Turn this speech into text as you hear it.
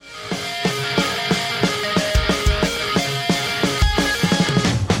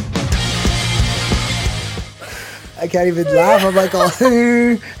can't even laugh. I'm like, all,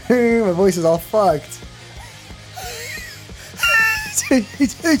 my voice is all fucked.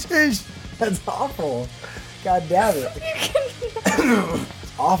 That's awful. God damn it.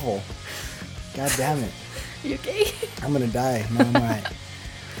 It's awful. God damn it. You okay? I'm gonna die. No, I'm alright.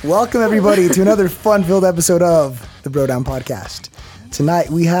 Welcome everybody to another fun-filled episode of the Bro Down Podcast. Tonight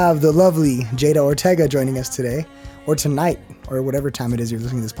we have the lovely Jada Ortega joining us today, or tonight, or whatever time it is you're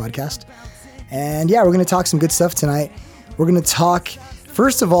listening to this podcast. And yeah, we're gonna talk some good stuff tonight. We're gonna talk,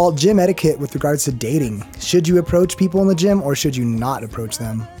 first of all, gym etiquette with regards to dating. Should you approach people in the gym or should you not approach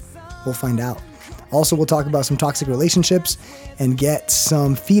them? We'll find out. Also, we'll talk about some toxic relationships and get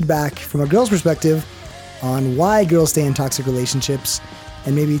some feedback from a girl's perspective on why girls stay in toxic relationships,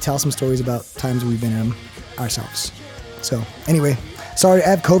 and maybe tell some stories about times we've been in them ourselves. So, anyway, sorry, I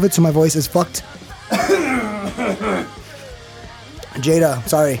have COVID, so my voice is fucked. Jada,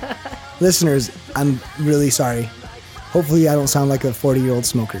 sorry. Listeners, I'm really sorry. Hopefully I don't sound like a 40-year-old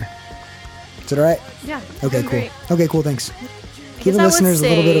smoker. Is it all right? Yeah. Okay, cool. Great. Okay, cool, thanks. Give the listeners a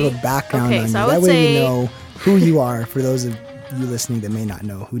little bit of a background on you. So that way we know who you are, for those of you listening that may not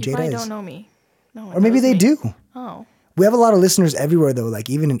know who you Jada is. don't know me. No one Or maybe knows they me. do. Oh. We have a lot of listeners everywhere, though. Like,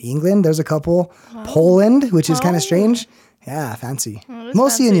 even in England, there's a couple. Poland, which is kind of strange. Yeah, fancy. Oh,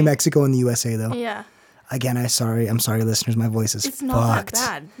 Mostly in fancy. New Mexico and the USA, though. Yeah. Again, I'm sorry, listeners. My voice is It's not fucked.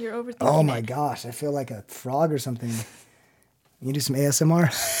 that bad. You're overthinking Oh, my it. gosh. I feel like a frog or something. You do some ASMR?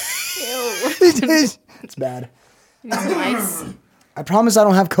 Ew. It's bad. You need some ice. I promise I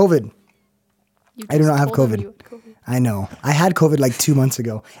don't have COVID. You I do just not have told them COVID. you had COVID. I know. I had COVID like 2 months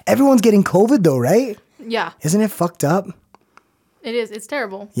ago. Everyone's getting COVID, though, right? Yeah, Isn't it fucked up? it is. It's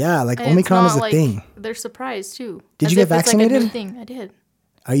terrible. Yeah, like And it's Omicron is not a like thing. They're surprised too. Did As you get if it's like a new vaccinated? thing. I did.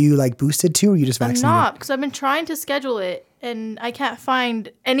 Are you like boosted too, or are you just I'm vaccinated? not, because I've been trying to schedule it and I can't find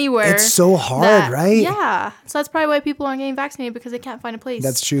anywhere. It's so hard, right? Yeah. So that's probably why people aren't getting vaccinated, because they can't find a place.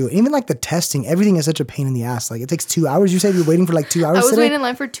 That's true. Even like the testing, everything is such a pain in the ass. Like it takes 2 hours. You said you were waiting for like 2 hours I was today? waiting in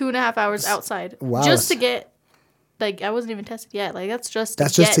line for 2.5 hours outside. Wow. Just to get, like, I wasn't even tested yet. Like, that's just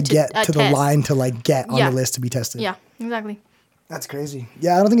That's just to get a to the test. line to like get on Yeah. the list to be tested. Yeah, exactly. That's crazy.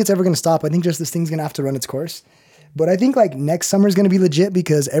 Yeah, I don't think it's ever going to stop. I think just this thing's going to have to run its course. But I think like next summer is going to be legit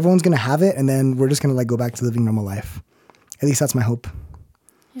because everyone's going to have it and then we're just going to like go back to living normal life. At least that's my hope.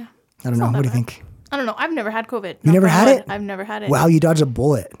 Yeah. I don't know. not What do that you bad. think? I don't know. I've never had COVID. You never had it? I've never had it. Wow, you dodged a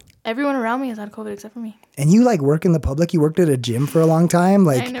bullet. Everyone around me has had COVID except for me. And you like work in the public. You worked at a gym for a long time.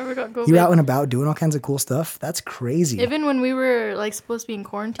 Like I never got COVID. you're out and about doing all kinds of cool stuff. That's crazy. Even when we were like supposed to be in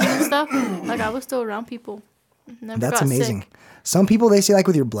quarantine and stuff, like I was still around people. Never That's got amazing. sick. Some people, they say like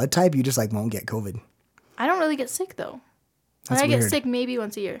with your blood type, you just like won't get COVID. I don't really get sick though. That's I get weird. sick maybe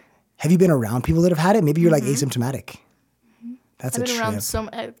once a year. Have you been around people that have had it? Maybe you're like asymptomatic. That's I've a been trip. around some.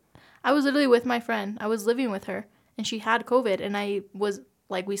 I was literally with my friend. I was living with her, and she had COVID, and I was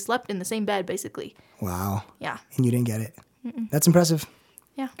like, we slept in the same bed basically. Wow. Yeah. And you didn't get it. That's impressive.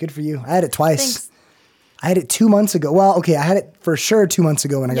 Yeah. Good for you. I had it twice. Thanks. I had it 2 months ago. Well, okay, I had it for sure 2 months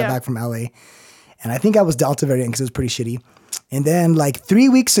ago when I got Yeah. back from LA. And I think I was Delta variant because it was pretty shitty. And then like 3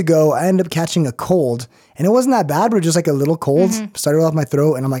 weeks ago, I ended up catching a cold. And it wasn't that bad, but just like a little cold. Started off my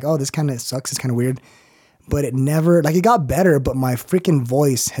throat and I'm like, oh, this kind of sucks. It's kind of weird. But it never, like it got better, but my freaking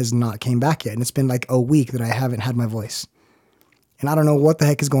voice has not came back yet. And it's been like a week that I haven't had my voice. And I don't know what the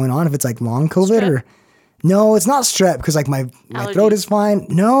heck is going on. If it's like long COVID Strep? or... No, it's not strep because like my throat Allergies. is fine.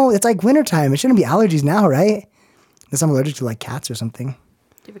 No, it's like wintertime. It shouldn't be allergies now, right? Unless I'm allergic to like cats or something.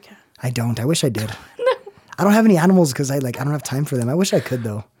 Do you have a cat? I don't. I wish I did. I don't have any animals because I don't have time for them. I wish I could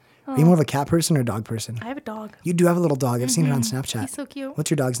though. Are you more of a cat person or a dog person? I have a dog. You do have a little dog. I've seen it on Snapchat. He's so cute. What's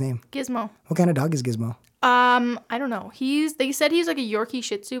your dog's name? Gizmo. What kind of dog is Gizmo? I don't know. They said he's like a Yorkie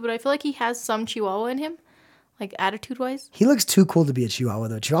Shih Tzu, but I feel like he has some Chihuahua in him, like attitude wise. He looks too cool to be a Chihuahua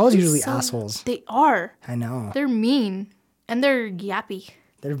though. Chihuahuas usually assholes. They are. I know. They're mean and they're yappy.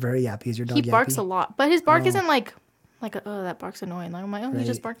 They're very yappy. Is your dog He yappy? barks a lot, but his bark isn't like oh, that bark's annoying. Like I'm like, oh, he's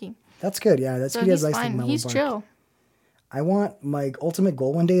just Right. barking. That's good. Yeah, that's So good. He has he's nice like fine. mellow He's bark. chill. I want my ultimate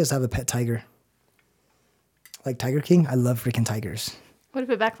goal one day is to have a pet tiger. Like Tiger King. I love freaking tigers. What if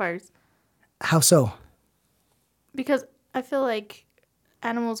it backfires? How so? Because I feel like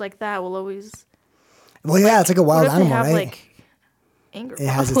animals like that will always. Well, yeah, it's like a wild what if animal, they have right? like anger It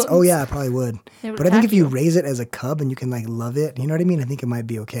has its. problems? Oh yeah, it probably would. It would But I think if attack you you. raise it as a cub and you can like love it, you know what I mean? I think it might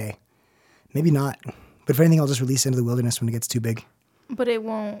be okay. Maybe not. But if anything, I'll just release it into the wilderness when it gets too big. But it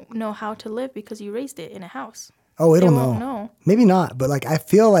won't know how to live because you raised it in a house. Oh, it'll won't know. know. Maybe not, but like I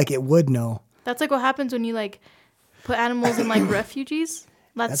feel like it would know. That's like what happens when you like put animals in like refugees.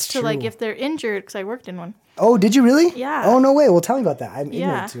 That's to like true. if they're injured, because I worked in one. Oh, did you really? Yeah. Oh no way. Well, tell me about that. I'm Yeah.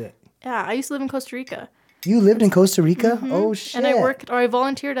 ignorant to it. Yeah, I used to live in Costa Rica. You lived in Costa Rica? Oh, shit. And I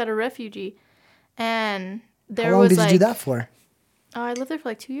volunteered at a refugee. And there How long was did like... you do that for? Oh, I lived there for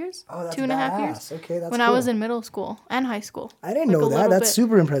like 2 years. Oh, that's 2.5 years. badass. Okay, that's when cool. I was in middle school and high school. I didn't like know a that. little That's bit.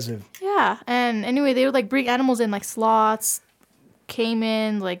 super impressive. Yeah. And anyway, they would like bring animals in like sloths,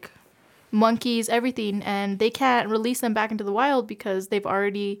 caimans, like monkeys, everything. And they can't release them back into the wild because they've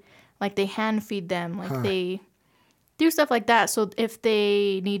already, like they hand feed them. Like they do stuff like that. So if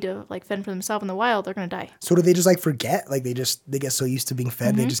they need to like fend for themselves in the wild, they're going to die. So do they just like forget? Like they get so used to being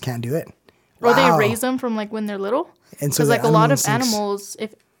fed, they just can't do it? Or they Wow. raise them from like when they're little. And so Because like the a lot of instincts- animals,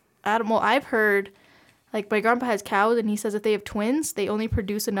 I've heard, like my grandpa has cows and he says if they have twins, they only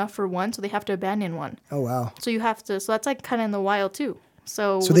produce enough for one, so they have to abandon one. Oh, wow. So that's like kind of in the wild too.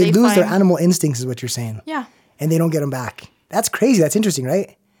 So So they lose their animal instincts is what you're saying. Yeah. And they don't get them back. That's crazy. That's interesting,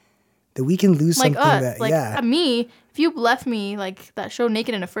 right? That we can lose Like something us. that, Like yeah. me, if you left me like that show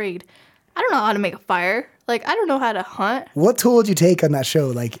Naked and Afraid, I don't know how to make a fire. Like I don't know how to hunt. What tool would you take on that show?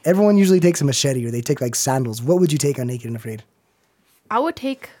 Like everyone usually takes a machete or they take like sandals. What would you take on Naked and Afraid? I would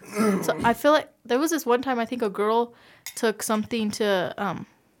take. So I feel like there was this one time I think a girl took something to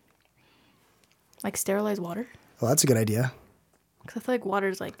like sterilize water. Well, that's a good idea. Because I feel like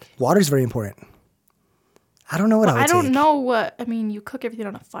water's like. Water's very important. I don't know what I would I don't take. know what. I mean, you cook everything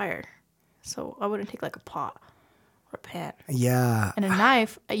on a fire, so I wouldn't take like a pot or a pan Yeah. and a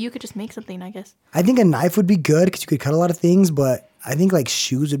knife. You could just make something, I guess. I think a knife would be good because you could cut a lot of things, but I think like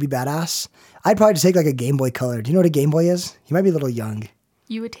shoes would be badass. I'd probably just take like a Game Boy Color. Do you know what a Game Boy is? You might be a little young.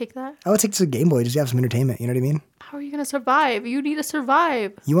 You would take that? I would take just a Game Boy just to have some entertainment. You know what I mean? How are you gonna survive? You need to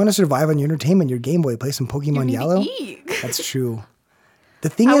survive. You want to survive on your entertainment, your Game Boy, play some You Pokemon need Yellow. to eat. That's true. The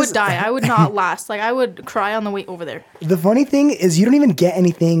thing I is, would die. I would not last. Like I would cry on the way over there. the funny thing is you don't even get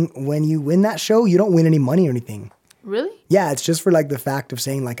anything when you win that show. You don't win any money or anything. Really? Yeah, it's just for like the fact of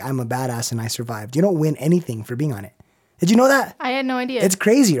saying like I'm a badass and I survived. You don't win anything for being on it. Did you know that? I had no idea. It's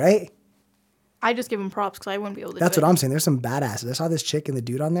crazy, right? I just give them props because I wouldn't be able to. That's do what it. I'm saying. There's some badasses. I saw this chick and the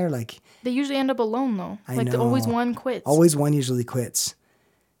dude on there. Like They usually end up alone though. I Like know. always one quits. always one usually quits.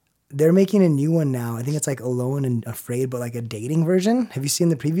 They're making a new one now. I think it's like Alone and Afraid, but like a dating version. Have you seen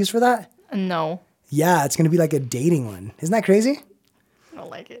the previews for that? No, Yeah, it's gonna be like a dating one. Isn't that crazy? I don't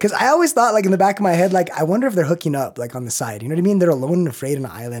like it. Because I always thought, like in the back of my head, like I wonder if they're hooking up, like on the side. You know what I mean? They're alone and afraid on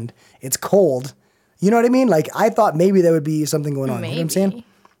an island. It's cold. You know what I mean? Like I thought maybe there would be something going on. You know what I'm saying? Maybe.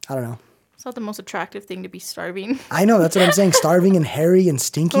 I don't know. It's not the most attractive thing to be starving. I know that's what I'm saying. Starving and hairy and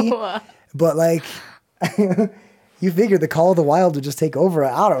stinky. But like, you figure the Call of the Wild would just take over.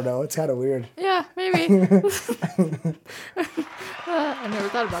 I don't know. It's kind of weird. Yeah, maybe. I never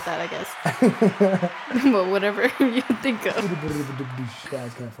thought about that, I guess. But whatever you think of. Yeah,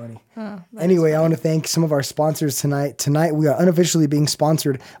 it's kind of funny. Anyway, I want to thank some of our sponsors tonight. Tonight, we are unofficially being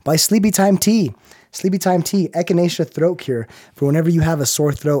sponsored by Sleepy Time Tea. Sleepy Time Tea, Echinacea Throat Cure. For whenever you have a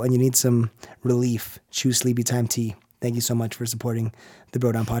sore throat and you need some relief, choose Sleepy Time Tea. Thank you so much for supporting the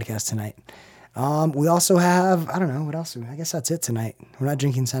Bro Down Podcast tonight. We also have, I don't know, what else? I guess that's it tonight. We're not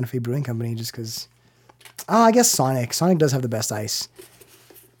drinking Santa Fe Brewing Company just because... Oh, I guess Sonic. Sonic does have the best ice.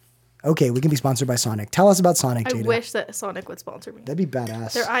 Okay, we can be sponsored by Sonic. Tell us about Sonic, I Jada. wish that Sonic would sponsor me. That'd be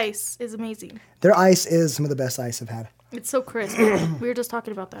badass. Their ice is amazing. Their ice is some of the best ice I've had. It's so crisp. We were just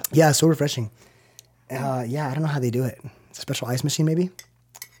talking about that. Yeah, so refreshing. Yeah, I don't know how they do it. It's a special ice machine, maybe?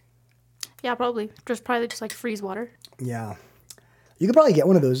 Yeah, probably. Probably just like freeze water. Yeah. You could probably get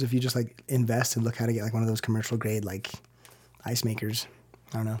one of those if you just like invest and look how to get like one of those commercial grade like ice makers.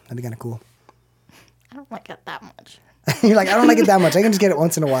 I don't know. That'd be kind of cool. I don't like it that much. You're like, I don't like it that much. I can just get it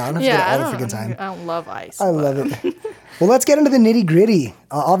once in a while. I don't have to Yeah, get it all the freaking time. I don't love ice. I love it. Well, let's get into the nitty gritty.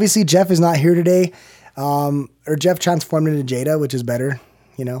 Obviously, Jeff is not here today. Or Jeff transformed into Jada, which is better.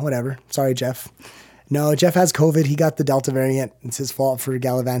 You know, whatever. Sorry, Jeff. No, Jeff has COVID. He got the Delta variant. It's his fault for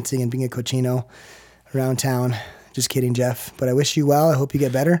gallivanting and being a cochino around town. Just kidding, Jeff. But I wish you well. I hope you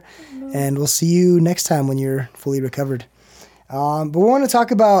get better. And we'll see you next time when you're fully recovered. But I wanted to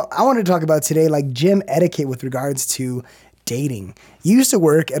talk about today, like gym etiquette with regards to dating. You used to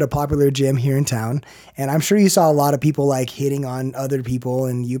work at a popular gym here in town, and I'm sure you saw a lot of people like hitting on other people,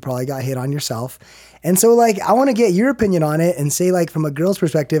 and you probably got hit on yourself. And so like, I want to get your opinion on it and say like, from a girl's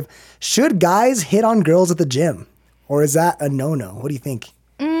perspective, should guys hit on girls at the gym? Or is that a no-no? What do you think?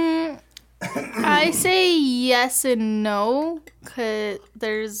 I say yes and no,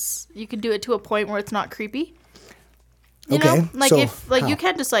 because you can do it to a point where it's not creepy. You know? Like so if like how? you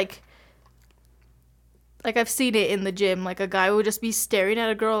can't just like I've seen it in the gym, like a guy would just be staring at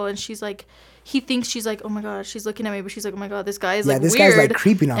a girl and she's like, he thinks she's like, oh my god, she's looking at me, but she's like, oh my god, this guy is like this weird. guy's like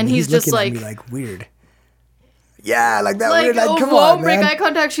creeping on and me. he's just looking like, at me like weird. Yeah, like that like weird. Like, oh, come won't on, break man. eye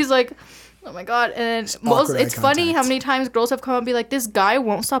contact. She's like, Oh my god! And awkward eye it's funny how contact. many times girls have come up and be like, "This guy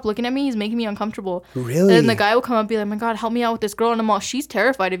won't stop looking at me. He's making me uncomfortable." Really? And then the guy will come up and be like, "My god, help me out with this girl." And I'm all, "She's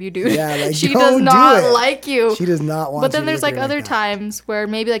terrified of you, dude. Yeah, like, she don't does do not it. like you." She does not want. But then you to there's look at like her other that. times where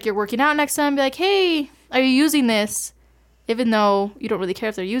maybe like you're working out next to them and be like, "Hey, are you using this?" Even though you don't really care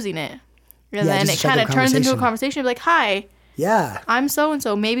if they're using it. And Yeah, then just it a kind of check-up turns into a conversation. conversation. Like, "Hi, Yeah. I'm so and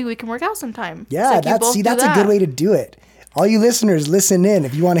so. Maybe we can work out sometime." It's Yeah, like you that's both do that's a that. good way to do it. All you listeners, listen in.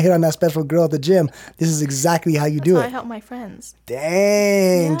 If you want to hit on that special girl at the gym, this is exactly how you do That's how I it. help my friends.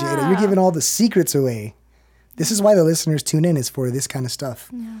 Dang, Jada, you're Yeah. giving all the secrets away. This is why the listeners tune in, is for this kind of stuff.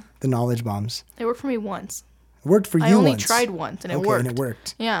 The knowledge bombs. It worked for me once. It worked for you I only once. tried once and it Okay, worked. and it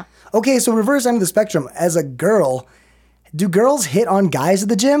worked. Yeah. Okay, so reverse end of the spectrum. As a girl, do girls hit on guys at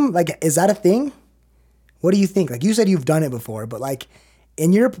the gym? Like, is that a thing? What do you think? Like, you said you've done it before, but like,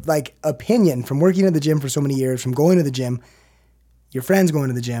 in your like opinion, from working at the gym for so many years, from going to the gym, your friends going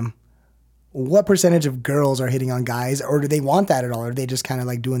to the gym, what percentage of girls are hitting on guys, or do they want that at all, or are they just kind of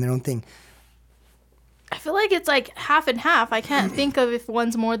like doing their own thing? I feel like it's like half and half. I can't think of if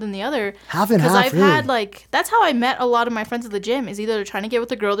one's more than the other. Half and Because half, I've really? had like, that's how I met a lot of my friends at the gym, is either they're trying to get with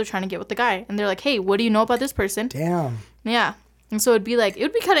the girl, they're trying to get with the guy. And they're like, "Hey, what do you know about this person?" Damn. Yeah. And so it would be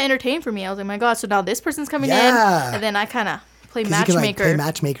kind of entertaining for me. I was like, "My God, so now this person's coming Yeah. in." And then I kind of play 'Cause you can like matchmaker. play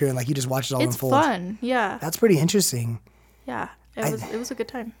matchmaker and like you just watch it all It's unfold. fun. Yeah. That's pretty interesting. Yeah. It was a good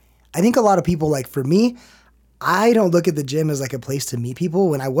time. I think a lot of people, like for me, I don't look at the gym as like a place to meet people.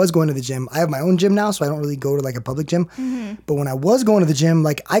 When I was going to the gym, I have my own gym now, so I don't really go to like a public gym. But when I was going to the gym,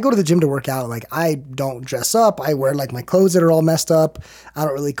 like I go to the gym to work out. Like I don't dress up. I wear like my clothes that are all messed up. I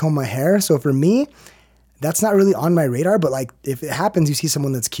don't really comb my hair. So for me, that's not really on my radar. But like if it happens, you see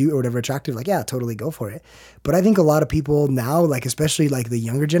someone that's cute or whatever, attractive, like yeah, totally go for it. But I think a lot of people now, like especially like the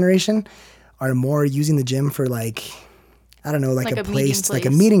younger generation, are more using the gym for like, I don't know, like, Like a a meeting place, like a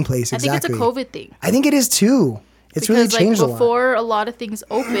place. meeting place. I think Exactly. it's a COVID thing. I think it is too. It's really Because changed like a lot. before a lot of things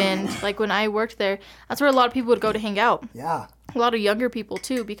opened, like when I worked there, that's where a lot of people would go to hang out. Yeah, A lot of younger people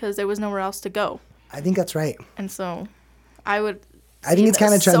too, because there was nowhere else to go. I think that's right. And so I would I think see it's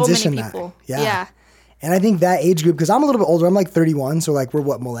kind of so many transitioned that. people. Yeah. Yeah. And I think that age group, because I'm a little bit older, I'm like 31, so like we're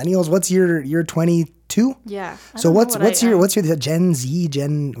what, millennials? What's your 22? Yeah. I So don't know what's what what's I your am. what's your Gen Z,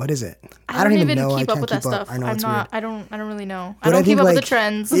 Gen what is it? I don't even know. keep I up can't with keep that up. stuff. I know I'm it's not I don't really know. But I don't think, keep up with the like-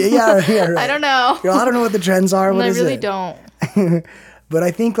 trends. Yeah, right. I don't know. Girl, I don't know what the trends are. What I is really it? don't. But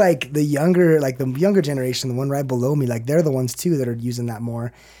I think like the younger generation, the one right below me, like they're the ones too that are using that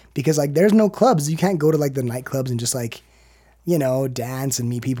more, because like there's no clubs. You can't go to like the nightclubs and just like, you know, dance and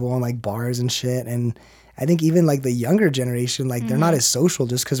meet people in like bars and shit. And I think even like the younger generation, like they're Mm-hmm. not as social,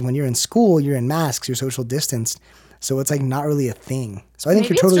 just because when you're in school, you're in masks, you're social distanced. So it's like not really a thing. So I think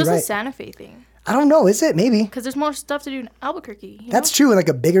Maybe you're totally it's just right. a Santa Fe thing. I don't know. Is it? Maybe. Because there's more stuff to do in Albuquerque. You That's know? true. In like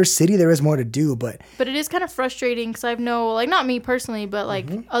a bigger city, there is more to do, but But it is kind of frustrating because I know, like, not me personally, but like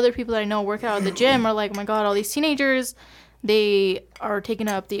Mm-hmm. other people that I know work out at the gym are like, "Oh my God, all these teenagers, they are taking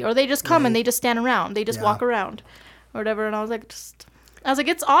up or they just come and they just stand around, they just Yeah. walk around, or whatever." And I was like,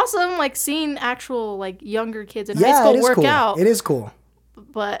 it's awesome, like seeing actual like younger kids in high yeah, school it is work cool. out. It is cool.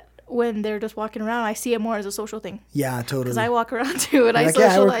 But when they're just walking around, I see it more as a social thing Yeah, totally. because I walk around too and I like, yeah,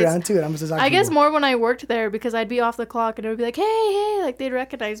 I work socialize. around too, and I'm just I guess more when I worked there because I'd be off the clock and it would be like, hey, like they'd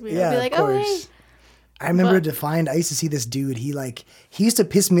recognize me. Yeah, I'd be like, of "Oh, hey." course. I remember But- Defined. I used to see this dude. He used to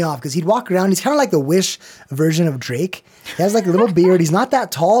piss me off because he'd walk around. He's kind of like the Wish version of Drake. He has like a little beard. He's not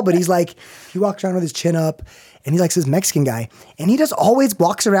that tall, but he's like, he walks around with his chin up, and he's like this Mexican guy. And he just always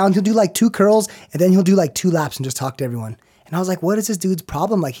walks around. He'll do like 2 curls, and then he'll do like 2 laps and just talk to everyone. And I was like, what is this dude's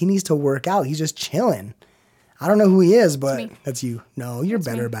problem? Like, he needs to work out. He's just chilling. I don't know who he is, but me. that's you. No, you're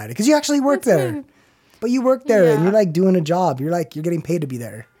better about it because you actually work That's there. me. But you work there, and Yeah. you're like doing a job. You're getting paid to be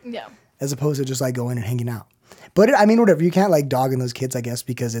there, Yeah. as opposed to just like going and hanging out. But I mean, whatever. You can't like dog on those kids, I guess,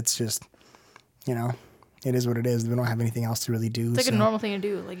 because it's just, you know, it is what it is. We don't have anything else to really do. It's like so. a normal thing to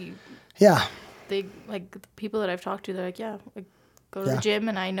do. Like Yeah, they like the people that I've talked to, they're like, yeah, like, go to Yeah. the gym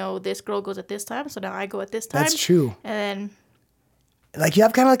and I know this girl goes at this time, so now I go at this time. that's true. And then Like you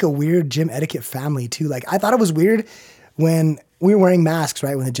have kind of like a weird gym etiquette family too. Like I thought it was weird when we were wearing masks,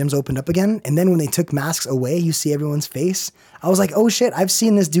 right? When the gyms opened up again. And then when they took masks away, you see everyone's face. I was like, oh shit, I've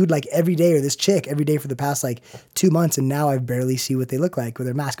seen this dude like every day or this chick every day for the past like 2 months. And now I barely see what they look like with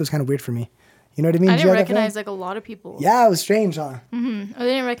their mask. It was kind of weird for me. You know what I mean? I Did you didn't have that feeling? recognize like a lot of people. Yeah, it was strange, huh? Or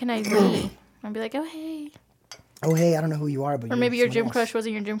they didn't recognize me. I'd be like, oh hey. Oh, hey, I don't know who you are, but Or maybe your someone gym else. crush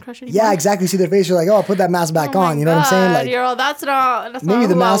wasn't your gym crush anymore. Yeah, exactly. See their face, you're like, oh, I'll put that mask back Oh on. my You know what I'm saying? God, Like you're all, that's not maybe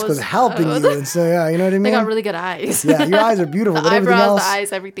the who I mask was helping you, and so yeah, you know what I mean? They got really good eyes. Yeah, your eyes are beautiful, The but everything eyebrows, else, the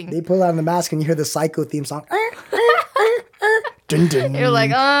eyes, everything. they pull out the mask and you hear the Psycho theme song. Dun, dun, You're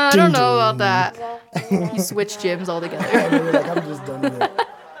like, I dun, don't know dun. about that. You switch gyms altogether. And you're like, I'm just done with it.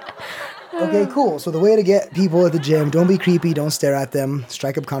 Okay, cool. So the way to get people at the gym, don't be creepy, don't stare at them,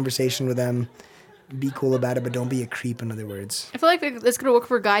 strike up conversation with them, be cool about it, but don't be a creep, in other words. I feel like it's going to work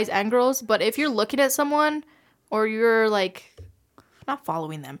for guys and girls, but if you're looking at someone or you're like, not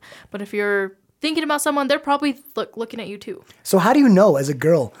following them, but if you're thinking about someone, they're probably looking at you too. So how do you know as a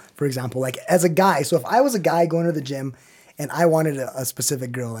girl, for example, like as a guy? So if I was a guy going to the gym and I wanted a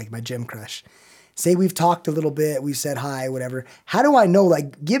specific girl, like my gym crush, say we've talked a little bit, we've said hi, whatever. How do I know?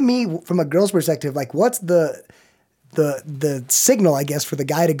 Like, give me from a girl's perspective, like what's the signal, I guess, for the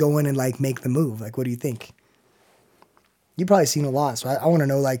guy to go in and like make the move? Like, what do you think? You've probably seen a lot, so I want to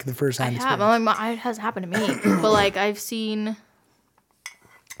know like the first hand experience. It has happened to me, but like I've seen.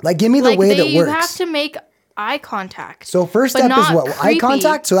 Like, give me the way that works. You have to make eye contact. So first step is what? Eye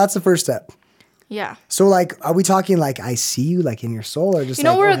contact? So that's the first step. Yeah. So like, are we talking like I see you like in your soul, or just you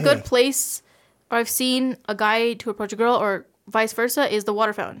know like, where oh, a good place, or I've seen a guy to approach a girl or vice versa, is the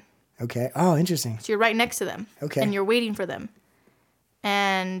water fountain. Okay. Oh, interesting. So you're right next to them. Okay. And you're waiting for them.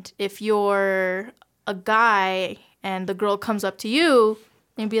 And if you're a guy and the girl comes up to you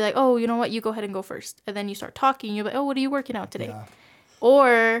and be like, oh, you know what? You go ahead and go first. And then you start talking. You're like, oh, what are you working out today? Yeah.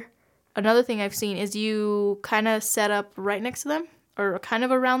 Or another thing I've seen is you kind of set up right next to them or kind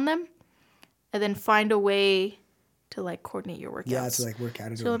of around them and then find a way to like coordinate your workouts. Yeah, to like work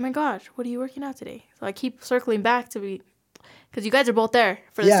out. So, oh my gosh, what are you working out today? So I keep circling back to be, because you guys are both there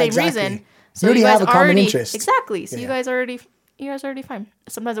for the same reason. So you already guys have a common interest. Exactly. So Yeah. you guys are already fine.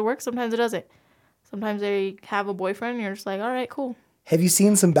 Sometimes it works, sometimes it doesn't. Sometimes they have a boyfriend and you're just like, all right, cool. Have you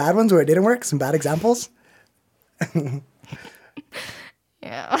seen some bad ones where it didn't work? Some bad examples?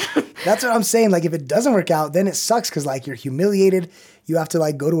 Yeah. That's what I'm saying. Like, if it doesn't work out, then it sucks because, like, you're humiliated. You have to,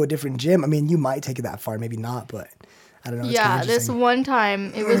 like, go to a different gym. I mean, you might take it that far. Maybe not, but I don't know. It's Yeah, this one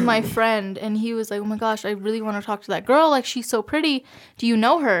time, it was my friend, and he was like, oh my gosh, I really want to talk to that girl. Like, she's so pretty. Do you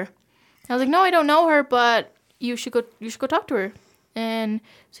know her? I was like, no, I don't know her, but you should go talk to her. And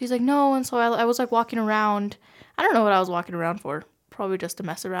so he's like, no. And so I was, like, walking around. I don't know what I was walking around for. Probably just to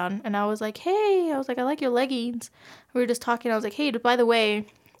mess around. And I was like, hey, I like your leggings. We were just talking. I was like, hey, by the way,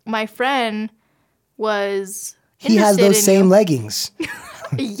 my friend was he has those same leggings.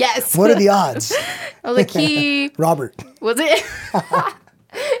 Yes. What are the odds? I was like, Robert. Was it?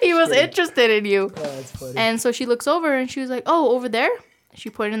 He was interested in you. Oh, that's funny. And so she looks over and she was like, oh, over there? She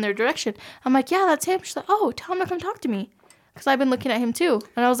pointed in their direction. I'm like, yeah, that's him. She's like, oh, tell him to come talk to me. Because I've been looking at him too.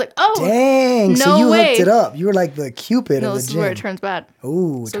 And I was like, oh. Dang. No so you way. hooked it up. You were like the Cupid of the This is gym. where it turns bad.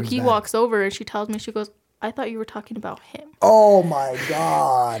 Ooh. So he walks over and she tells me, she goes, I thought you were talking about him. Oh my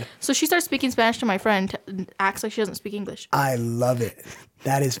God. So she starts speaking Spanish to my friend, acts like she doesn't speak English. I love it.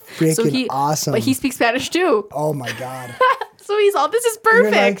 That is freaking awesome. But he speaks Spanish too. Oh my God. So he's all, this is You're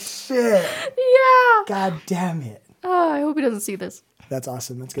perfect. like, shit. Yeah. God damn it. Oh, I hope he doesn't see this. That's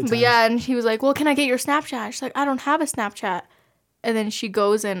awesome. That's good. But yeah, and he was like, well, can I get your Snapchat? She's like, I don't have a Snapchat. And then she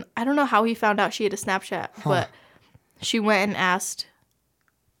goes and I don't know how he found out she had a Snapchat, but she went and asked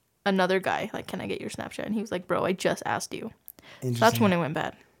another guy, like, can I get your Snapchat? And he was like, bro, I just asked you. So that's when it went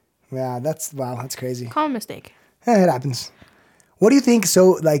bad. Yeah, that's crazy. Common mistake. It happens. What do you think?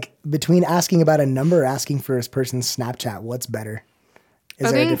 So, like, between asking about a number or asking for a person's Snapchat, what's better?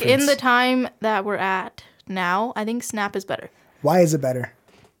 I think in the time that we're at now, I think Snap is better. Why is it better?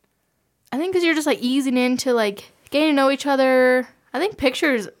 I think because you're just, like, easing into, like, getting to know each other. I think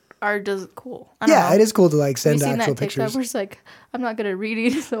pictures are just cool. I don't know. It is cool to, like, send Have you seen actual that TikTok pictures. where it's like, I'm not good at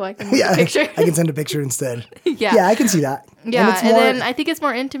reading, so I can send a picture. I can send a picture instead. Yeah. Yeah, I can see that. Yeah, and then I think it's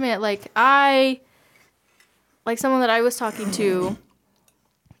more intimate. Like, someone that I was talking to,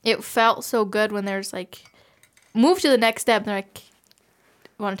 it felt so good when there's, like, move to the next step. And they're like,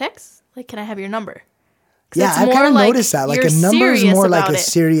 want to text? Like, can I have your number? Yeah, I kind of noticed that. Like, a number is more like a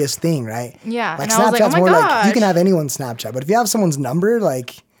serious thing, right? Yeah. Like, and I was like, oh Snapchat's my more gosh. like, you can have anyone's Snapchat, but if you have someone's number,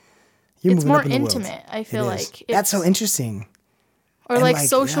 like, you're it's moving more up in the world. intimate, I feel like. That's so interesting. Or And like like,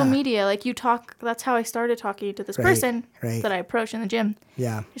 social yeah. media. Like, you talk, that's how I started talking to this Right, person right. that I approached in the gym.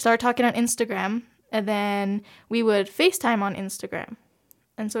 Yeah. We started talking on Instagram, and then we would FaceTime on Instagram.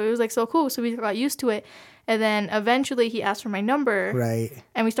 And so it was like so cool. So we got used to it. And then eventually he asked for my number. Right.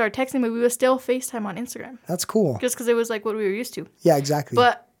 And we started texting, but we would still FaceTime on Instagram. That's cool. Just because it was like what we were used to. Yeah, exactly.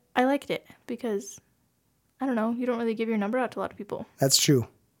 But I liked it because, I don't know, you don't really give your number out to a lot of people. That's true.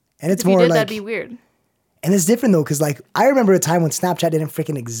 And it's If you more did, like, that'd be weird. and it's different though, because like, I remember a time when Snapchat didn't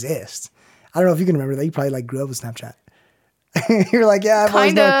freaking exist. I don't know if you can remember that. You probably like grew up with Snapchat. You're like, yeah, I've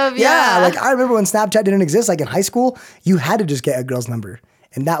always Kind known. of, yeah. Like I remember when Snapchat didn't exist, like in high school, you had to just get a girl's number.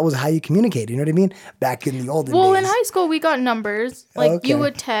 And that was how you communicated. You know what I mean? Back in the olden days. Well, in high school, we got numbers. Like, Okay. you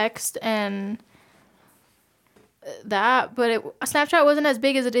would text and that, but Snapchat wasn't as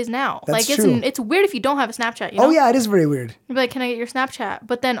big as it is now. That's like, true. it's weird if you don't have a Snapchat, you know? Oh, yeah, it is very weird. You'd be like, can I get your Snapchat?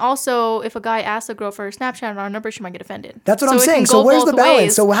 But then also, if a guy asks a girl for her Snapchat or our number, she might get offended. That's what So I'm it saying. can So go where's the both balance?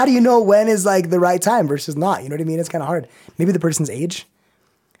 ways. So how do you know when is like the right time versus not? You know what I mean? It's kind of hard. Maybe the person's age.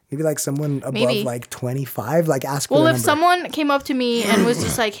 Maybe like someone above Maybe. like 25, like ask for Well, their if number. someone came up to me and was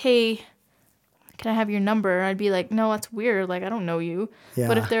just like, hey, can I have your number? I'd be like, no, that's weird. Like, I don't know you. Yeah.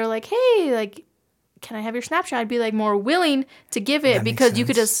 But if they're like, hey, like, can I have your Snapchat? I'd be like more willing to give it That makes because you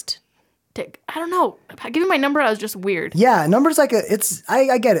could sense. just take, I don't know. Giving my number out is just weird. Yeah, numbers like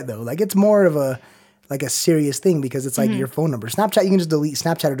I get it though. Like it's more of a like a serious thing because it's like your phone number. Snapchat, you can just delete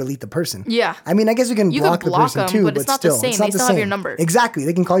Snapchat or delete the person. Mm-hmm. Yeah. I mean, I guess you can You block could the block person them, too, but it's not the still, same. it's not They the still same. have your number. Exactly.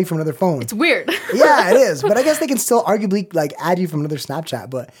 They can call you from another phone. It's weird. Yeah, it is. But I guess they can still arguably like add you from another Snapchat,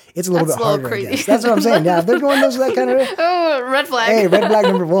 but it's a little That's bit a little harder. I crazy. guess. That's what I'm saying. Yeah, if they're going those that kind of Oh, red flag. hey, red flag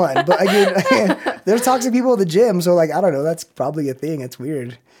number one. But again, there's toxic people at the gym, so like I don't know. That's probably a thing. It's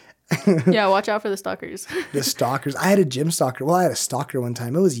weird. Yeah, watch out for the stalkers. The stalkers. I had a gym stalker. Well, I had a stalker one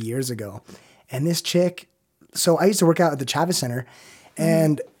time. It was years ago. And this chick, so I used to work out at the Chavez Center,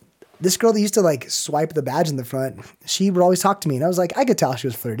 and this girl that used to like swipe the badge in the front, she would always talk to me. And I was like, I could tell she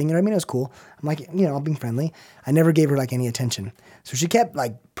was flirting. You know what I mean? It was cool. I'm like, you know, I'm being friendly. I never gave her like any attention. So she kept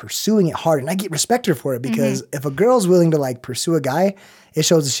like pursuing it hard. And I respect her for it because if a girl's willing to like pursue a guy, it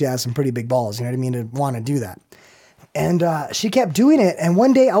shows that she has some pretty big balls. You know what I mean? To want to do that. And she kept doing it. And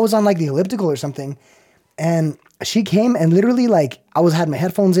one day I was on like the elliptical or something. And she came and literally like I had my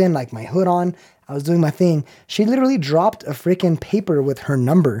headphones in, like my hood on. I was doing my thing. She literally dropped a freaking paper with her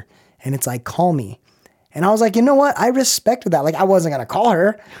number. And it's like, call me. And I was like, you know what? I respected that. Like I wasn't going to call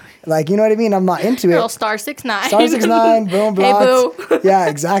her. Like, you know what I mean? I'm not into it. Girl, star 6'9". Star 6'9", boom, Hey, blocked. boo. Yeah,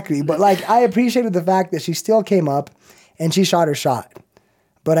 exactly. But like I appreciated the fact that she still came up and she shot her shot.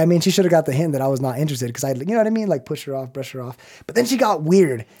 But I mean, she should have got the hint that I was not interested because I, you know what I mean? Like push her off, brush her off. But then she got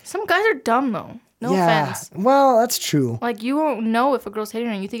weird. Some guys are dumb, though. No Yeah. offense. Well, that's true. Like, you won't know if a girl's hitting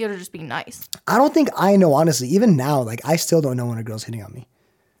on you. You think it'll just be nice. I don't think I know, honestly. Even now, like I still don't know when a girl's hitting on me.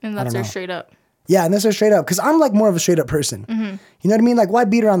 And that's her know. straight up. Yeah, and that's her straight up. Because I'm like more of a straight up person. You know what I mean? Like, why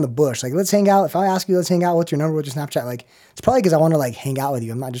beat around the bush? Like, let's hang out. If I ask you, let's hang out. What's your number? What's your Snapchat? Like, it's probably because I want to like hang out with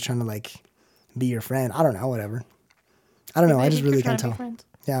you. I'm not just trying to like be your friend. I don't know. Whatever. I don't know. I just think you're really trying can't to be tell. friends.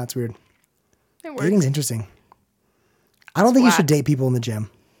 Yeah, it's weird. It works. Dating's interesting. I don't think you whack. should date people in the gym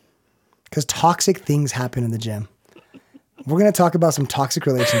because toxic things happen in the gym. We're going to talk about some toxic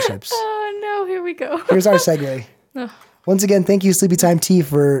relationships. Oh, no. Here we go. Here's our segue. Once again, thank you, Sleepy Time Tea,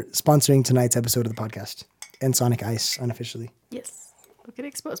 for sponsoring tonight's episode of the podcast and Sonic Ice unofficially. Yes. I'm going to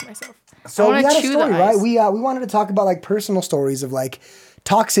expose myself. So I we wanna had a chew story, the right? ice. We wanted to talk about like personal stories of like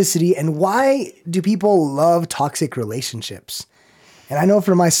toxicity and why do people love toxic relationships? And I know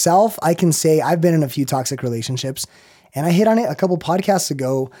for myself, I can say I've been in a few toxic relationships, and I hit on it a couple podcasts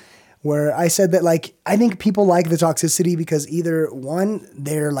ago where I said that like I think people like the toxicity because either one,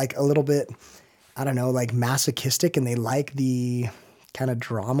 they're like a little bit, I don't know, like masochistic and they like the kind of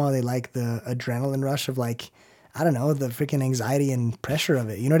drama, they like the adrenaline rush of like, I don't know, the freaking anxiety and pressure of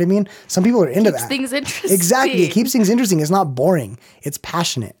it. You know what I mean? Some people are into Keeps that. things interesting. Exactly. It keeps things interesting. It's not boring. It's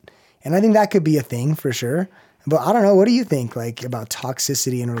passionate. And I think that could be a thing for sure. But I don't know. What do you think like about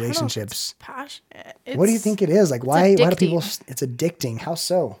toxicity in relationships? Passionate. What do you think it is? Like why do people, addicting. it's addicting. How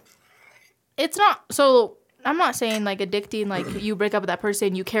so? It's not, so I'm not saying like addicting, like you break up with that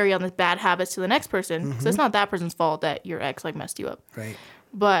person, you carry on the bad habits to the next person. So it's not that person's fault that your ex like messed you up. Right.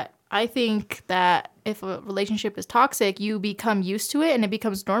 But I think that if a relationship is toxic, you become used to it and it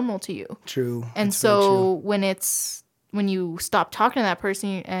becomes normal to you. True. And That's very true. so when you stop talking to that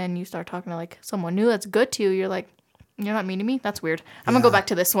person and you start talking to like someone new that's good to you, you're like, you're not mean to me? That's weird. I'm gonna go back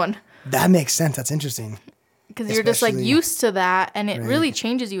to this one. That makes sense. That's interesting. Because you're just like Especially- used to that and it Right. really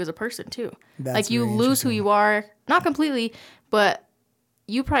changes you as a person too. That's like you very lose who interesting. you are, not completely, but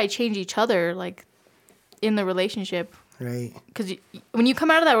you probably change each other like in the relationship. Right. Because when you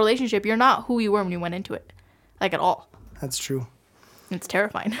come out of that relationship, you're not who you were when you went into it, like at all. That's true. It's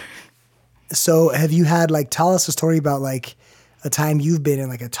terrifying. So have you had like, tell us a story about like a time you've been in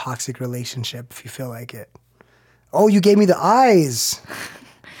like a toxic relationship if you feel like it. Oh, you gave me the eyes.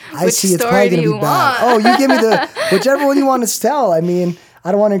 I Which see it's story probably do going to you be bad. Oh, want? you give me the, whichever one you want to tell. I mean,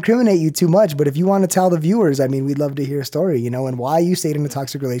 I don't want to incriminate you too much, but if you want to tell the viewers, I mean, we'd love to hear a story, you know, and why you stayed in a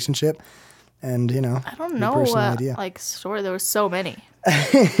toxic relationship and, you know, I don't your know personal what idea. like story. There was so many.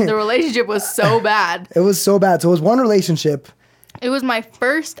 The relationship was so bad. It was so bad. So it was one relationship. It was my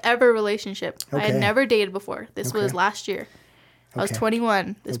first ever relationship. I Okay. had never dated before. This was Okay. last year. I was Okay.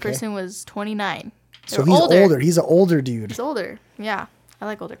 21. This Okay. person was 29. So They're he's older. He's an older dude. He's older. Yeah. I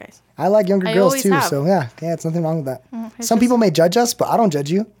like older guys. I like younger I girls always too. have. So yeah, it's nothing wrong with that. It's Some just- people may judge us, but I don't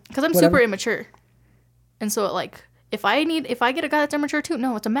judge you. Because I'm Whatever. super immature. And so, like, if I get a guy that's immature too,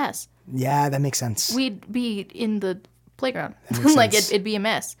 no, it's a mess. Yeah, that makes sense. We'd be in the playground. makes Like, sense. it'd be a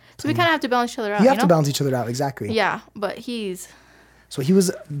mess. So we kind of have to balance each other out, You have know? to balance each other out, exactly. Yeah, but he's... So he was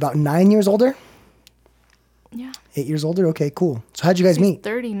about 9 years older? Yeah. 8 years older? Okay, cool. So how'd you guys meet?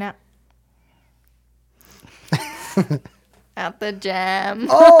 30 now. At the gym.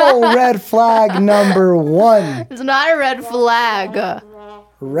 Oh, red flag number 1. It's not a red flag.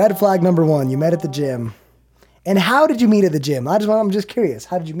 Red flag number 1. You met at the gym. And how did you meet at the gym? I'm just curious.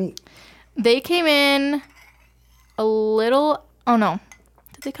 How did you meet? They came in a little... Oh, no.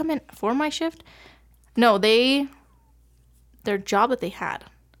 Did they come in for my shift? No, their job that they had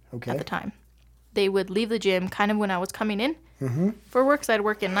Okay. at the time, they would leave the gym kind of when I was coming in for work, because I'd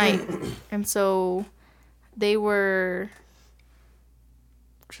work at night. And so they were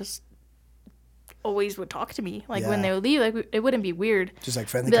just always would talk to me. Like, when Yeah. they would leave, like, it wouldn't be weird. Just like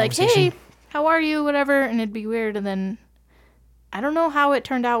friendly Be like, conversation. hey, how are you? Whatever. And it'd be weird. And then I don't know how it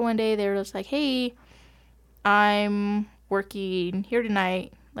turned out one day. They were just like, hey, I'm working here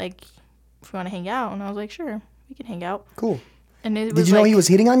tonight. Like, if you want to hang out. And I was like, sure, we can hang out. Cool. And it was Did you know like, he was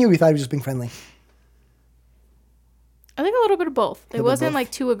hitting on you or you thought he was just being friendly? I think a little bit of both. It bit of wasn't both.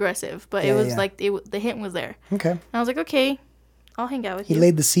 like too aggressive, but Yeah, it was yeah. like the hint was there. Okay. And I was like, okay, I'll hang out with He you.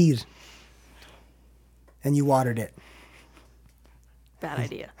 laid the seed. And you watered it. Bad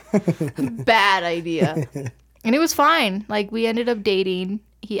idea. Bad idea. And it was fine. Like, we ended up dating.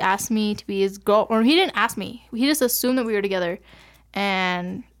 He asked me to be his girl, or he didn't ask me. He just assumed that we were together.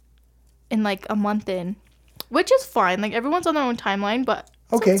 And in like a month in, which is fine. Like, everyone's on their own timeline, but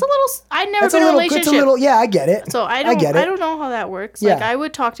Okay. it's a little. I'd never It's been in a relationship. It's a little, yeah, I get it. So I get it. I don't know how that works. Like, Yeah. I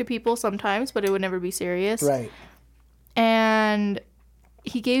would talk to people sometimes, but it would never be serious. Right. And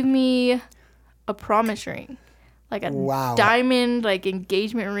he gave me a promise ring, like a Wow. diamond, like,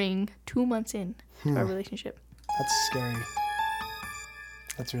 engagement ring 2 months in Hmm. our relationship. That's scary.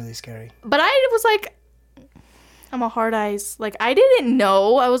 That's really scary. But I was like, I'm a hard eyes. Like, I didn't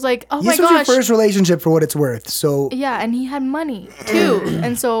know. I was like, oh This my was gosh. your first relationship for what it's worth. So Yeah, and he had money too.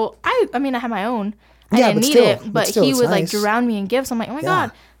 And so I mean, I had my own. I Yeah, didn't but need still- it, but but still, he it's would like nice. drown me in gifts. I'm like, oh my Yeah.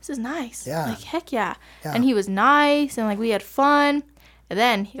 god, this is nice. Yeah. Like, heck yeah. Yeah. And he was nice, and like we had fun. And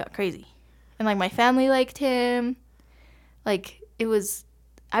then he got crazy, and like my family liked him. Like, it was.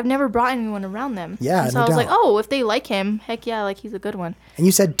 I've never brought anyone around them. Yeah, And so no I was like, doubt. oh, if they like him, heck yeah, like he's a good one. And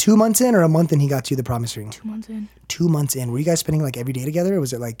you said 2 months in or a month in he got you the promise ring? 2 months in. 2 months in. Were you guys spending like every day together or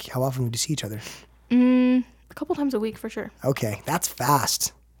was it like how often would you see each other? A couple times a week for sure. Okay, that's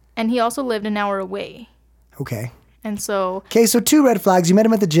fast. And he also lived an hour away. Okay. And so Okay, so 2 red flags. You met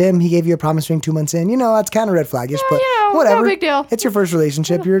him at the gym. He gave you a promise ring 2 months in. You know, that's kind of red flaggish, but no whatever. big deal. It's your first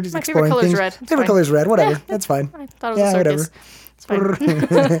relationship. You're just My favorite exploring color is things. red. It's Favorite fine. color is red. Whatever. That's fine. I thought it was Yeah, a circus. whatever. It's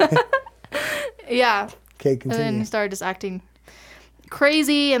fine. Yeah. Okay, And then continue. he started just acting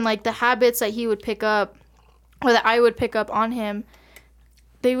crazy, and like the habits that he would pick up or that I would pick up on him,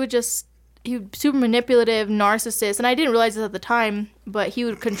 he was super manipulative, narcissist, and I didn't realize this at the time, but he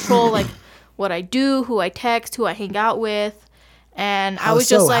would control like what I do, who I text, who I hang out with, and I was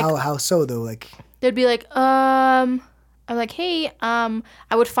just like, how so though? Like, they'd be like, I'm like, hey, I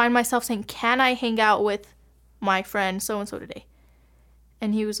would find myself saying, can I hang out with my friend so and so today?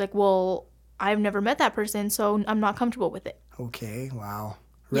 And he was like, well, I've never met that person, so I'm not comfortable with it. okay, wow.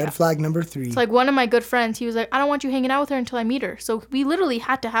 Red Yeah. flag number 3. It's like one of my good friends, he was like, I don't want you hanging out with her until I meet her. So we literally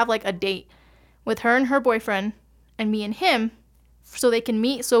had to have like a date with her and her boyfriend and me and him so they can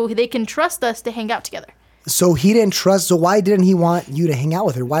meet, so they can trust us to hang out together. So he didn't trust. So why didn't he want you to hang out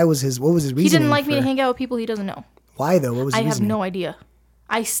with her? What was his reason? He didn't like me to hang out with people he doesn't know. Why though? What was the I have reason? no idea.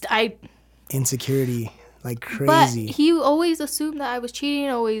 Insecurity, like But crazy. he always assumed that I was cheating,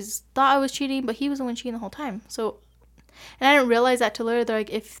 always thought I was cheating, but he was the one cheating the whole time. So, and I didn't realize that till later. They're like,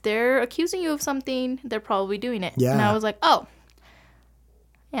 if they're accusing you of something, they're probably doing it. Yeah. And I was like, oh,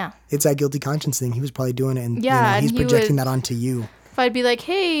 yeah. It's that guilty conscience thing. He was probably doing it, and Yeah, and he's he projecting would- that onto you. If I'd be like,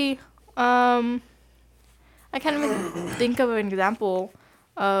 hey, I can't even think of an example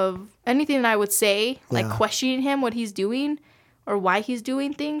of anything that I would say, like Yeah. questioning him, what he's doing, or why he's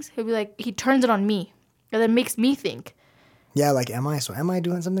doing things. He'll be like, he turns it on me, and then makes me think. Yeah, like am I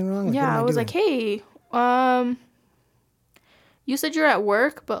doing something wrong? Like, what Yeah, am I was doing? like, hey, you said you're at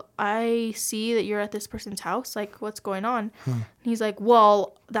work, but I see that you're at this person's house. Like, what's going on? And he's like,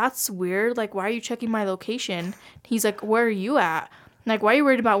 well, that's weird. Like, why are you checking my location? He's like, where are you at? Like, why are you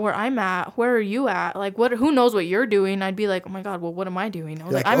worried about where I'm at? Where are you at? Like, who knows what you're doing? I'd be like, oh my God, well, what am I doing? I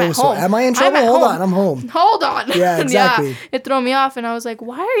was like, I'm at so home. am I in trouble? Hold on, I'm home. Hold on. Yeah, exactly. Yeah, it threw me off. And I was like,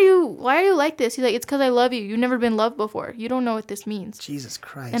 why are you like this? He's like, it's because I love you. You've never been loved before. You don't know what this means. Jesus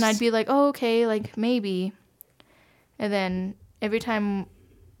Christ. And I'd be like, oh, okay, like, maybe. And then every time,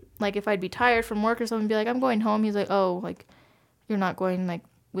 like, if I'd be tired from work or something, be like, I'm going home. He's like, oh, like, you're not going, like,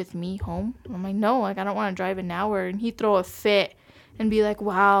 with me home? I'm like, no, like, I don't want to drive an hour. And he'd throw a fit and be like,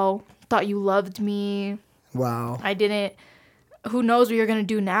 wow, thought you loved me. Wow. I didn't. Who knows what you're going to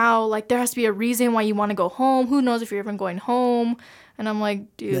do now? Like, there has to be a reason why you want to go home. Who knows if you're even going home? And I'm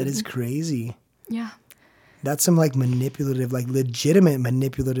like, dude. That is crazy. Yeah. That's some, like, manipulative, like, legitimate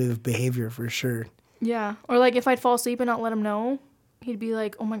manipulative behavior for sure. Yeah. Or, like, if I'd fall asleep and not let him know, he'd be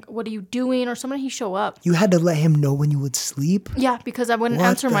like, oh my God, what are you doing? Or sometimes he'd show up. You had to let him know when you would sleep? Yeah, because I wouldn't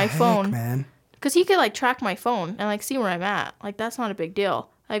answer my phone. Man? Because he could, like, track my phone and, like, see where I'm at. Like, that's not a big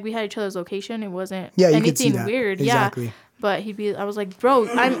deal. Like, we had each other's location. It wasn't anything weird. Exactly. Yeah. But I was like, bro,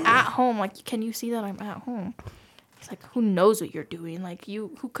 I'm at home. Like, can you see that I'm at home? He's like, who knows what you're doing? Like,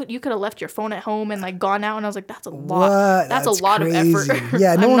 you could have left your phone at home and, like, gone out. And I was like, that's a lot. What? That's a lot crazy. of effort.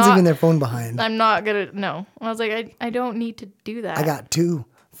 Yeah, no one's leaving their phone behind. I'm not going to, no. I was like, I don't need to do that. I got 2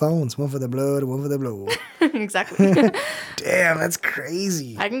 phones, one for the blood, one for the blow. Exactly. Damn, that's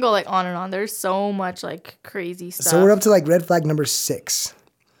crazy. I can go, like, on and on. There's so much, like, crazy stuff. So we're up to, like, red flag number 6.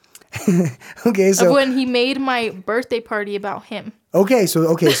 Okay, so of when he made my birthday party about him. Okay,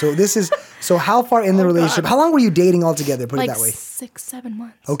 so this is how far in the relationship? God. How long were you dating altogether? Put it that way. 6-7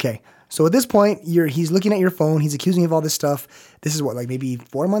 months. Okay, so at this point, he's looking at your phone. He's accusing you of all this stuff. This is what, like maybe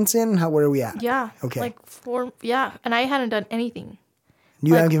 4 months in. Where are we at? Yeah. Okay. Like 4. Yeah, and I hadn't done anything.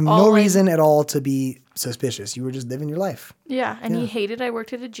 You hadn't given no reason at all to be suspicious. You were just living your life. Yeah, and he hated I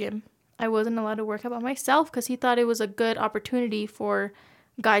worked at a gym. I wasn't allowed to work out by myself because he thought it was a good opportunity for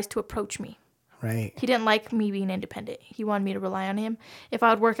guys to approach me. Right. He didn't like me being independent. He wanted me to rely on him. If I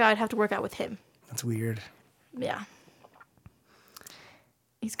would work out, I'd have to work out with him. That's weird. Yeah.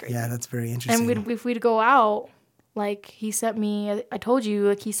 He's great. Yeah, that's very interesting. And if we'd go out, like, he sent me, I told you,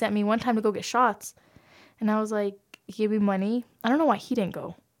 like, he sent me one time to go get shots. And I was like, he gave me money. I don't know why he didn't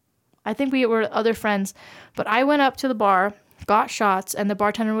go. I think we were other friends. But I went up to the bar, got shots, and the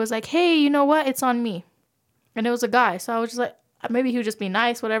bartender was like, hey, you know what? It's on me. And it was a guy. So I was just like, maybe he would just be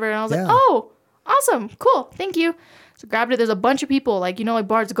nice, whatever. And I was like, oh, awesome. Cool. Thank you. So grabbed it. There's a bunch of people, like, you know, like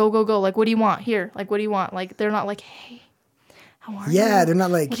bars, go. Like, what do you want? Here. Like, what do you want? Like, they're not like, hey, how are you? Yeah, they're not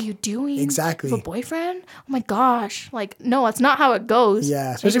like, what are you doing? Exactly. You have a boyfriend? Oh my gosh. Like, no, that's not how it goes.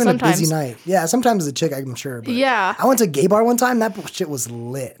 Yeah, especially when it's a busy night. Yeah, sometimes the chick, I'm sure. But yeah. I went to a gay bar one time. That shit was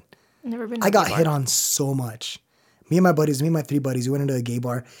lit. Never been to I got a gay hit bar. on so much. Me and my 3 buddies, we went into a gay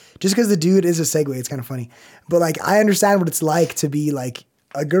bar. Just because the dude is a segue, it's kind of funny. But, like, I understand what it's like to be, like,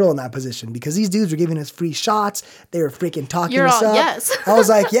 a girl in that position because these dudes were giving us free shots. They were freaking talking us up. Yes. I was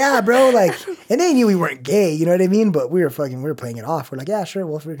like, yeah, bro. Like, and they knew we weren't gay. You know what I mean? But we were playing it off. We're like, yeah, sure.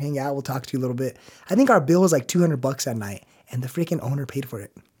 We'll hang out. We'll talk to you a little bit. I think our bill was like $200 that night, and the freaking owner paid for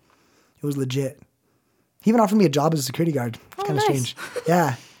it. It was legit. He even offered me a job as a security guard. It's kind of strange.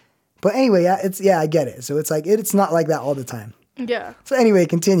 Yeah. But anyway, I get it. So it's like, it's not like that all the time. Yeah. So anyway,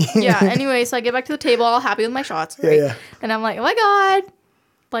 continue. Yeah. Anyway, so I get back to the table all happy with my shots. Right? Yeah. And I'm like, oh my God.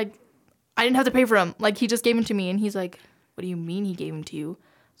 Like, I didn't have to pay for them. Like, he just gave them to me. And he's like, what do you mean he gave them to you?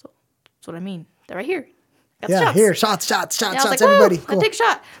 So that's what I mean. They're right here. Got the shots. Here. Shots, and I was like, everybody. Cool. I take a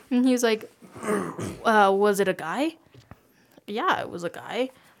shot. And he was like, was it a guy? Yeah, it was a guy.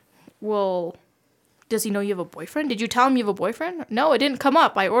 Well, does he know you have a boyfriend? Did you tell him you have a boyfriend? No, it didn't come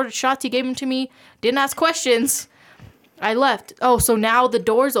up. I ordered shots. He gave them to me. Didn't ask questions. I left. Oh, so now the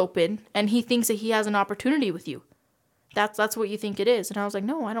door's open and he thinks that he has an opportunity with you. That's what you think it is. And I was like,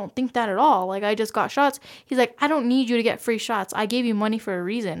 no, I don't think that at all. Like, I just got shots. He's like, I don't need you to get free shots. I gave you money for a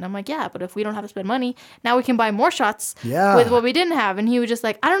reason. I'm like, yeah, but if we don't have to spend money, now we can buy more shots with what we didn't have. And he was just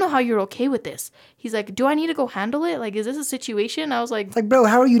like, I don't know how you're okay with this. He's like, do I need to go handle it? Like, is this a situation? I was like, bro,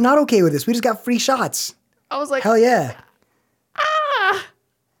 how are you not okay with this? We just got free shots. I was like, hell yeah.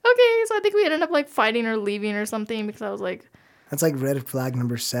 Okay. So I think we ended up like fighting or leaving or something because I was like, that's like red flag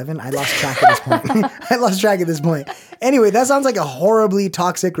number 7. I lost track at this point. Anyway, that sounds like a horribly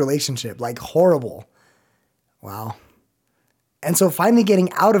toxic relationship. Like, horrible. Wow. And so finally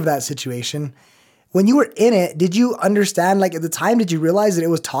getting out of that situation, when you were in it, did you understand, like, at the time, did you realize that it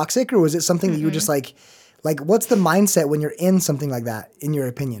was toxic? Or was it something that you were just like, what's the mindset when you're in something like that, in your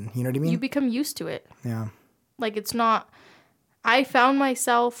opinion? You know what I mean? You become used to it. Yeah. Like, it's not... I found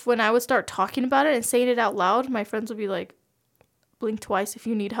myself, when I would start talking about it and saying it out loud, my friends would be like, blink twice if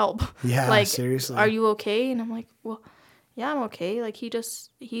you need help. Yeah, like, seriously. Are you okay? And I'm like, well, yeah, I'm okay. Like, he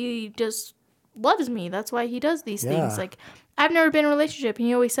just loves me. That's why he does these things. Like, I've never been in a relationship, and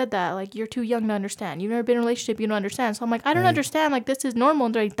he always said that. Like, you're too young to understand. You've never been in a relationship, you don't understand. So I'm like, I don't understand. Like, this is normal.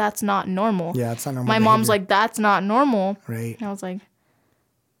 And they're like, that's not normal. Yeah, it's not normal. My mom's like, that's not normal. Right. And I was like,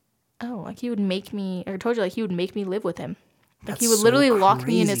 oh, like, he would make me, I told you, like, he would make me live with him. Like, he would literally lock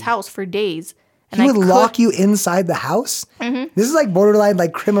me in his house for days. And he would lock you inside the house? Mm-hmm. This is like borderline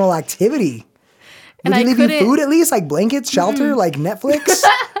like criminal activity. Would he leave you food at least? Like blankets, shelter, like Netflix?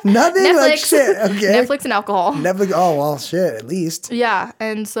 Nothing? Netflix. Like shit. Okay. Netflix and alcohol. Netflix. Oh, well, shit, at least. Yeah.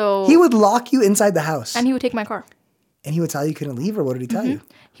 And so. He would lock you inside the house. And he would take my car. And he would tell you couldn't leave, or what did he tell you?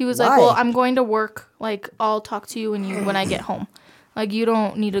 He was like, well, I'm going to work. Like, I'll talk to you when I get home. Like, you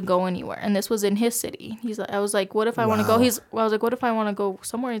don't need to go anywhere. And this was in his city. I was like, what if I want to go? I was like, what if I want to go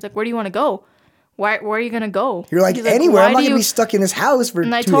somewhere? He's like, where do you want to go? Where are you going to go? You're like, anywhere. I'm not going to be stuck in this house for 2 days.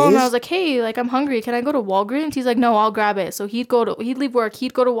 And I told him, I was like, hey, like, I'm hungry. Can I go to Walgreens? He's like, no, I'll grab it. So he'd leave work.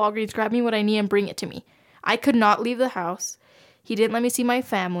 He'd go to Walgreens, grab me what I need, and bring it to me. I could not leave the house. He didn't let me see my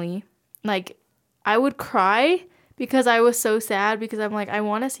family. Like, I would cry because I was so sad because I'm like, I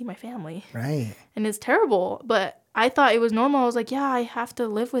want to see my family. Right. And it's terrible. But I thought it was normal. I was like, yeah, I have to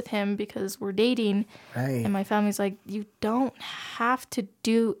live with him because we're dating. Right. And my family's like, you don't have to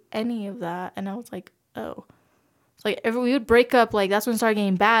do any of that. And I was like, oh. It's like we would break up, like that's when it started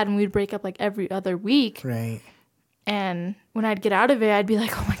getting bad, and we'd break up like every other week. Right. And when I'd get out of it, I'd be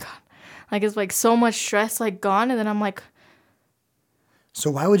like, oh my God. Like it's like so much stress like gone. And then I'm like.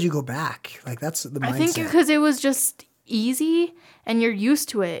 So why would you go back? Like that's the mindset. I think because it was just easy and you're used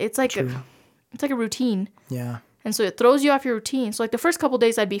to it. It's like it's like a routine. Yeah. And so it throws you off your routine. So like the first couple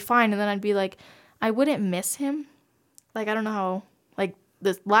days I'd be fine, and then I'd be like, I wouldn't miss him. Like I don't know how, like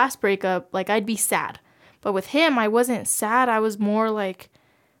this last breakup, like I'd be sad. But with him, I wasn't sad. I was more like,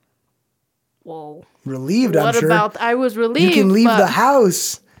 whoa. Relieved, I'm sure. I was relieved. You can leave the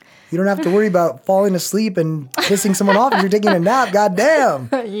house. You don't have to worry about falling asleep and pissing someone off if you're taking a nap. God damn.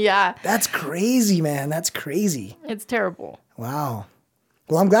 Yeah. That's crazy, man. That's crazy. It's terrible. Wow.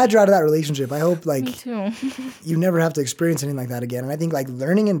 Well, I'm glad you're out of that relationship. I hope like Me too. you never have to experience anything like that again. And I think like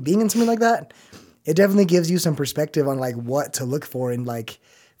learning and being in something like that, it definitely gives you some perspective on like what to look for in like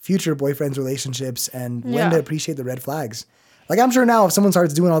future boyfriends, relationships, and when to appreciate the red flags. Like I'm sure now if someone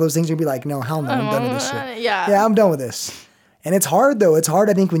starts doing all those things, you'll be like, no, hell no, I'm done with this shit. Yeah, I'm done with this. And it's hard though. It's hard,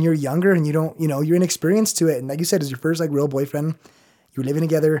 I think, when you're younger and you don't, you're inexperienced to it. And like you said, it's your first like real boyfriend. You were living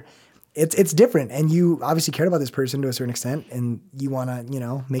together. It's different, and you obviously cared about this person to a certain extent, and you want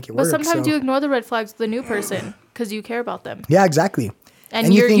to, make it work. But sometimes you ignore the red flags with the new person because you care about them. Yeah, exactly.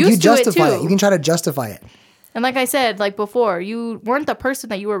 And you're used you justify to it too. You can try to justify it. And like I said, like before, you weren't the person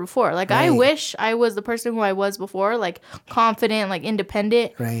that you were before. Like I wish I was the person who I was before, like confident, like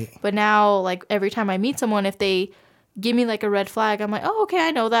independent. Right. But now, like every time I meet someone, if they give me like a red flag, I'm like, oh, okay,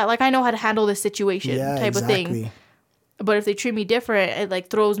 I know that. Like I know how to handle this situation, type of thing. But if they treat me different, it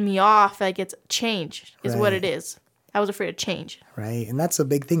like throws me off. Like it's change is what it is. I was afraid of change. Right. And that's a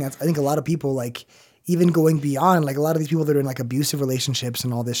big thing. I think a lot of people like even going beyond, like a lot of these people that are in like abusive relationships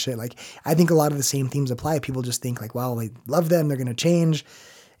and all this shit, like I think a lot of the same themes apply. People just think like, wow, I love them. They're going to change.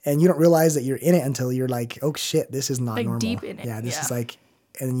 And you don't realize that you're in it until you're like, oh shit, this is not like normal. Deep in it. Yeah. This is like,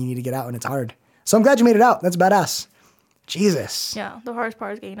 and then you need to get out and it's hard. So I'm glad you made it out. That's badass. Jesus. Yeah. The hardest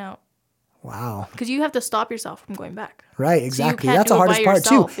part is getting out. Wow. Because you have to stop yourself from going back. Right, exactly. So that's the hardest part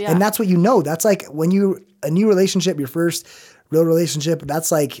too. Yeah. And that's what That's like when you, a new relationship, your first real relationship,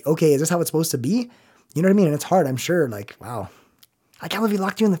 that's like, okay, is this how it's supposed to be? You know what I mean? And it's hard, I'm sure. Like, wow. I can't believe he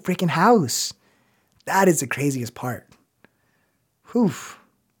locked you in the freaking house. That is the craziest part. Whew.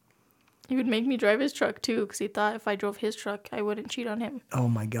 He would make me drive his truck too, because he thought if I drove his truck, I wouldn't cheat on him. Oh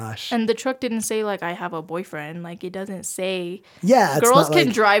my gosh. And the truck didn't say like I have a boyfriend. Like it doesn't say. Yeah, it's girls not can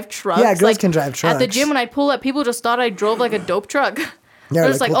like, drive trucks. Yeah, girls can drive trucks. At the gym when I pull up, people just thought I drove like a dope truck. Yeah, they're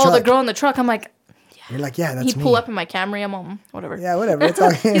just like, cool oh, truck. the girl in the truck. I'm like, yeah. You're like, yeah, that's He'd me. pull up in my Camry. I'm on whatever. Yeah, whatever. It's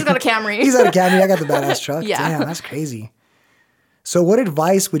all, He's got a Camry. He's got a Camry. I got the badass truck. Yeah. Damn, that's crazy. So what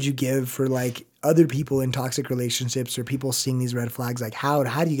advice would you give for like other people in toxic relationships or people seeing these red flags? Like how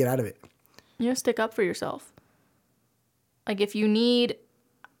do you get out of it? Stick up for yourself. Like if you need,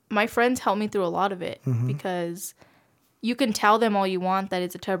 my friends helped me through a lot of it because you can tell them all you want that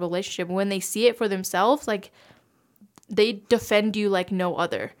it's a terrible relationship. When they see it for themselves, like they defend you like no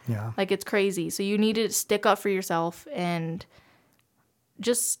other. Yeah. Like it's crazy. So you need to stick up for yourself and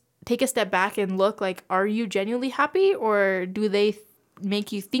just take a step back and look like, are you genuinely happy or do they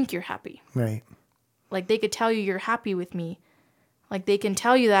make you think you're happy? Right. Like they could tell you you're happy with me. Like, they can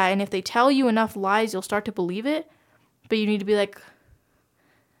tell you that, and if they tell you enough lies, you'll start to believe it. But you need to be like,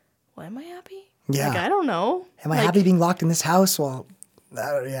 well, am I happy? Yeah. Like, I don't know. Am I Like, happy being locked in this house? Well,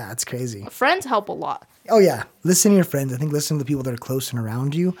 yeah, it's crazy. Friends help a lot. Oh, yeah. Listen to your friends. I think listen to the people that are close and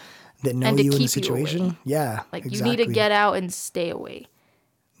around you that know And to you in the keep you situation. away. Yeah, Like, exactly. you need to get out and stay away.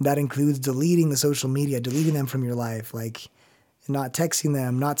 That includes deleting the social media, deleting them from your life, like not texting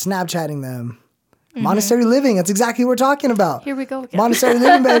them, not Snapchatting them. Monastery living, that's exactly what we're talking about. Here we go again. Monastery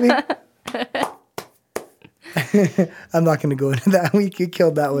living, baby. I'm not going to go into that. We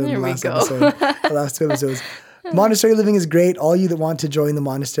killed that one in the There we last go. episode. The last 2 episodes. Monastery living is great. All you that want to join the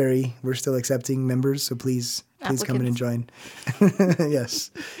monastery, we're still accepting members, so please come in and join.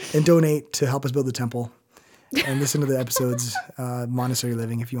 Yes. And donate to help us build the temple. And listen to the episodes, Monastery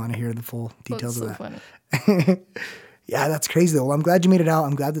Living, if you want to hear the full details That's of so that. funny. Yeah, that's crazy though. Well, I'm glad you made it out.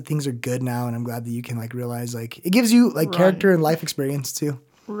 I'm glad that things are good now, and I'm glad that you can like realize like it gives you like character and life experience too.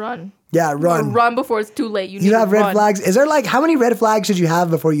 Run. Yeah, run. Run before it's too late. You have red run. flags. Is there like how many red flags should you have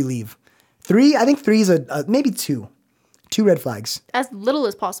before you leave? 3? I think 3 is maybe 2. 2 red flags. As little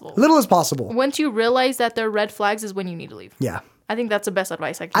as possible. Little as possible. Once you realize that they're red flags is when you need to leave. Yeah. I think that's the best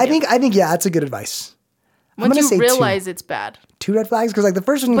advice I can give. I think yeah, that's a good advice. Once gonna say you 2. realize it's bad. 2 red flags because like the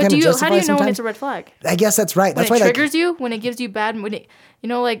first one you But kind of justify how do you know sometimes. when it's a red flag? I guess that's right. When That's it why triggers you, when it gives you bad, when it, you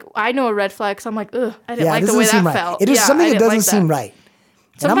know, like I know a red flag, so I'm like, ugh, I didn't yeah, like this the way doesn't that seem right. felt. It is Yeah, something I that didn't doesn't like seem that. right.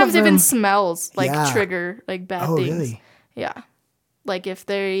 And I'm a Sometimes even firm- smells like Yeah. trigger like bad Oh, things. really? Yeah, like if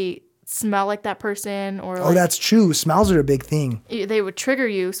they smell like that person or Oh, like, that's true. Smells are a big thing. they would trigger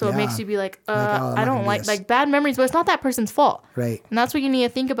you, so it Yeah. makes you be like, oh, I'm not I gonna don't do like this. bad memories, but it's not that person's fault. Right. And that's what you need to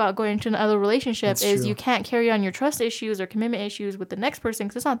think about going into another relationship That's is true. you can't carry on your trust issues or commitment issues with the next person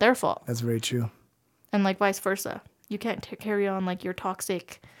because it's not their fault. That's very true. And like vice versa. You can't carry on like your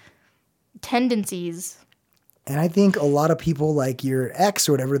toxic tendencies. And I think a lot of people, like your ex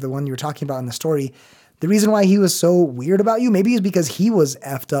or whatever, the one you were talking about in the story, the reason why he was so weird about you maybe is because he was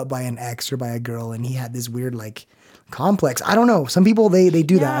effed up by an ex or by a girl and he had this weird like complex. I don't know. Some people, they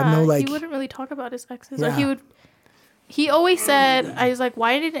do that. I have no like. He wouldn't really talk about his exes. Yeah. Or he always said, I was like,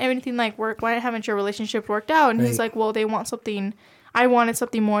 why didn't anything like work? Why haven't your relationship worked out? And he's Right. like, well, they want something. I wanted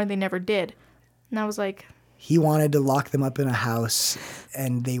something more and they never did. And I was like, He wanted to lock them up in a house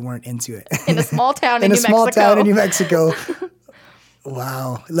and they weren't into it. in a small town in in a New small Mexico. town in New Mexico.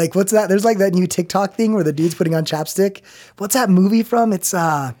 Wow. Like what's that? There's like that new TikTok thing where the dude's putting on chapstick. What's that movie from? It's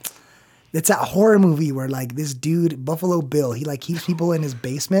that horror movie where like this dude, Buffalo Bill, he like keeps people in his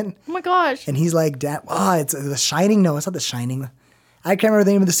basement Oh my gosh. and he's like, it's The Shining. No, it's not The Shining. I can't remember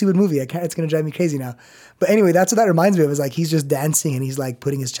the name of the stupid movie. It's going to drive me crazy now. But anyway, that's what that reminds me of is like he's just dancing and he's like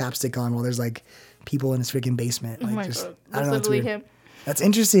putting his chapstick on while there's like people in his freaking basement. Like Oh my just, God. I don't That's know. It's literally weird. him. That's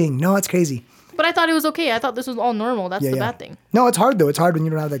interesting. No, it's crazy. But I thought it was okay. I thought this was all normal. That's the bad thing. No, it's hard though. It's hard when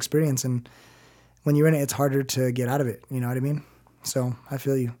you don't have the experience, and when you're in it, it's harder to get out of it. You know what I mean? So I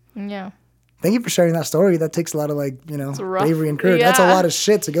feel you. Yeah. Thank you for sharing that story. That takes a lot of like rough. bravery and courage. That's a Yeah. lot of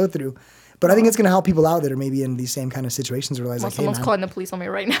shit to go through. But I think it's gonna help people out that are maybe in these same kind of situations realize Well, like, hey someone's man, calling the police on me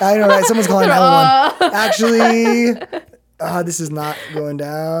right now. I know, right? Someone's calling 911. Actually, this is not going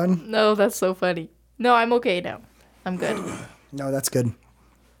down. No, that's so funny. No, I'm okay now. I'm good. No, that's good.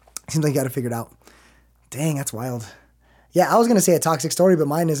 Seems like you got it figured out. Dang, that's wild. Yeah, I was gonna say a toxic story, but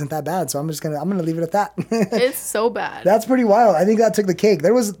mine isn't that bad, so I'm gonna leave it at that. It's so bad. That's pretty wild. I think that took the cake.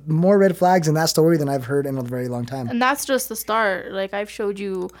 There was more red flags in that story than I've heard in a very long time. And that's just the start. Like I've showed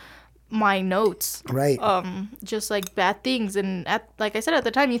you my notes. Right. Just like bad things, and like I said at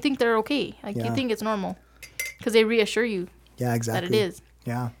the time, you think they're okay. Like Yeah. you think it's normal, because they reassure you Yeah, that exactly. it is.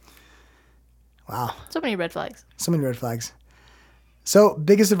 Yeah. Wow. So many red flags. So many red flags. So,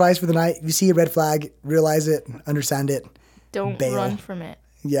 biggest advice for the night: if you see a red flag, realize it, understand it. Don't Bail. run from it.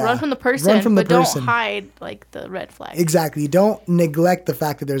 Yeah. Run from the person, Run from the but person. don't hide like the red flag. Exactly. Don't neglect the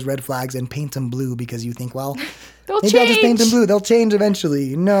fact that there's red flags and paint them blue because you think, well, They'll maybe I'll just paint them change. blue. They'll change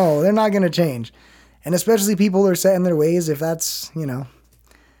eventually. No, they're not going to change. And especially people who are set in their ways, if that's, I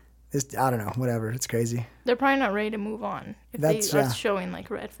don't know, whatever. It's crazy. They're probably not ready to move on if That's- that's yeah. showing like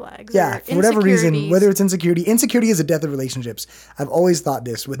red flags. Yeah, or for whatever reason, insecurities. whether it's insecurity. Insecurity is a death of relationships. I've always thought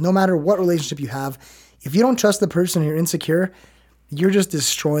this. With no matter what relationship you have, if you don't trust the person and you're insecure, you're just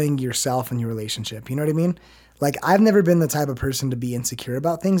destroying yourself and your relationship. You know what I mean? Like, I've never been the type of person to be insecure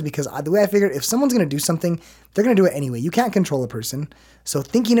about things because the way I figured, if someone's going to do something, they're going to do it anyway. You can't control a person. So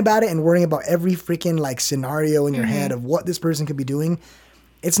thinking about it and worrying about every freaking like scenario in your head of what this person could be doing,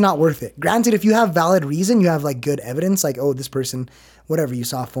 it's not worth it. Granted, if you have valid reason, you have like good evidence, like, oh, this person, whatever, you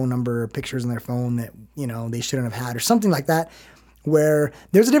saw a phone number or pictures on their phone that, they shouldn't have had or something like that, where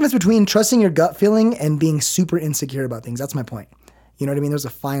there's a difference between trusting your gut feeling and being super insecure about things. That's my point. You know what I mean? There's a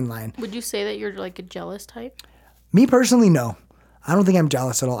fine line. Would you say that you're like a jealous type? Me personally, no. I don't think I'm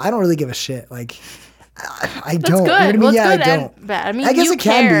jealous at all. I don't really give a shit. Like, I That's don't. good. You know what I mean? Well, it's Yeah, good I don't. and bad. I mean, I guess you it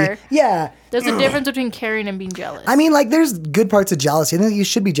can care. be. Yeah. There's a difference between caring and being jealous. I mean, like, there's good parts of jealousy. I think you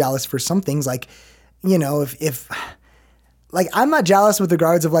should be jealous for some things. Like, you know, if like, I'm not jealous with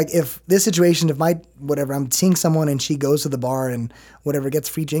regards of, like, if this situation, if I'm seeing someone and she goes to the bar and whatever, gets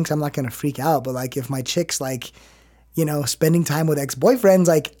free drinks, I'm not going to freak out. But, like, if my chick's, like, you know, spending time with ex-boyfriends,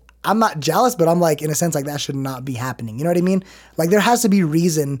 like, I'm not jealous, but I'm like, in a sense, like, that should not be happening. You know what I mean? Like, there has to be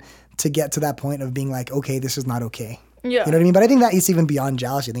reason to get to that point of being like, okay, this is not okay. Yeah. You know what I mean? But I think that is even beyond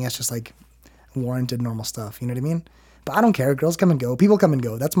jealousy. I think that's just, like, warranted normal stuff. You know what I mean? But I don't care. Girls come and go. People come and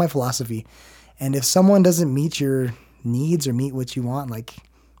go. That's my philosophy. And if someone doesn't meet your needs or meet what you want, like,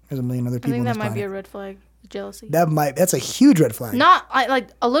 there's a million other I people think on that this might be planet. a red flag. Jealousy. That's a huge red flag. Like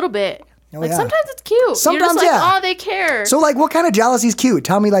a little bit. Oh, like yeah. sometimes it's cute. You're Sometimes, just like, yeah. oh, they care. So, like, what kind of jealousy is cute?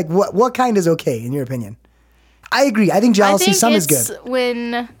 Tell me, like, what kind is okay in your opinion? I agree. I think jealousy, some is good.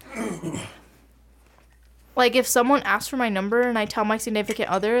 When, like, if someone asks for my number and I tell my significant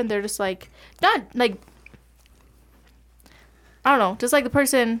other and they're just like, not like, I don't know, just like the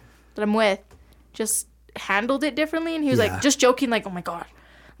person that I'm with just handled it differently, and he was Yeah. like just joking, like, oh my god,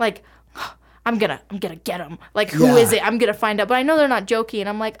 like, I'm gonna get him, like, who Yeah. is it? I'm gonna find out. But I know they're not joking.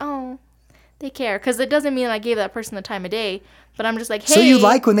 I'm like, oh, they care, because it doesn't mean I gave that person the time of day, but I'm just like, hey. So you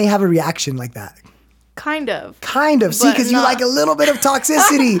like when they have a reaction like that? Kind of. See, But because you not- like a little bit of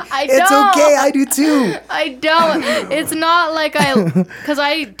toxicity. I It's don't. okay. I do too. I don't. It's not like because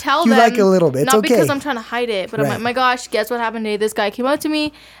I tell You them. like a little bit. It's not okay. because I'm trying to hide it, but I'm Right. like, my gosh, guess what happened today? This guy came up to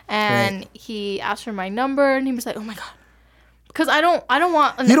me and he asked for my number, and he was like, oh my god. Because I don't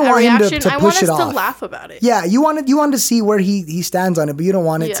want You don't a want him to- reaction. to I want push us it to off. laugh about it. Yeah, you wanted to see where he stands on it, but you don't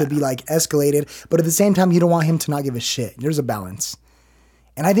want it to Yeah. be like escalated. But at the same time, you don't want him to not give a shit. There's a balance.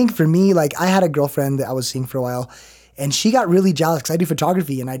 And I think for me, like, I had a girlfriend that I was seeing for a while, and she got really jealous because I do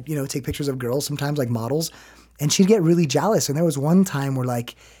photography and I, you know, take pictures of girls sometimes, like models, and she'd get really jealous. And there was one time where,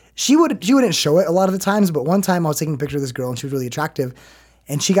 like, she wouldn't show it a lot of the times, but one time I was taking a picture of this girl and she was really attractive,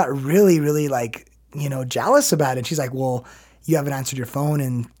 and she got really, really, like, you know, jealous about it. She's like, well, you haven't answered your phone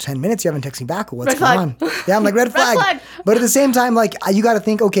in 10 minutes. You haven't texted me back. What's Red going flag. on? Yeah, I'm like, red flag. flag. But at the same time, like, you got to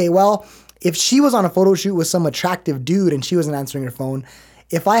think, okay, well, if she was on a photo shoot with some attractive dude and she wasn't answering her phone,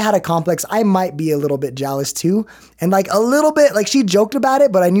 if I had a complex, I might be a little bit jealous too. And like a little bit, like, she joked about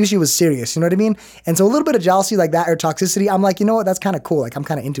it, but I knew she was serious. You know what I mean? And so a little bit of jealousy like that or toxicity, I'm like, you know what? That's kind of cool. Like, I'm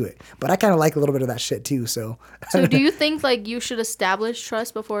kind of into it. But I kind of like a little bit of that shit too. So, So do you think like you should establish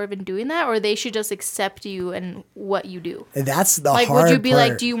trust before even doing that, or they should just accept you and what you do? that's the Like, hard would you be like,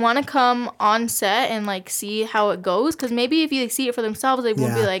 part. do you want to come on set and like see how it goes? Because maybe if you see it for themselves, they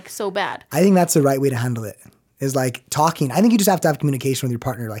won't be Yeah. like so bad. I think that's the right way to handle it, is like talking. I think you just have to have communication with your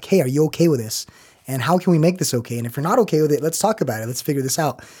partner. Like, hey, are you okay with this? And how can we make this okay? And if you're not okay with it, let's talk about it. Let's figure this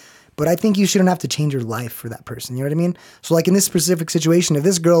out. But I think you shouldn't have to change your life for that person. You know what I mean? So like in this specific situation, if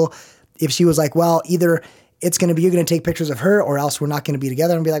this girl, if she was like, well, either it's going to be, you're going to take pictures of her or else we're not going to be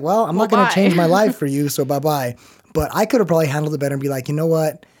together, and be like, well, I'm not going bye. to change my life for you. So bye-bye. But I could have probably handled it better and be like, you know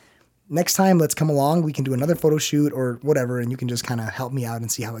what? Next time, let's come along. We can do another photo shoot or whatever, and you can just kind of help me out and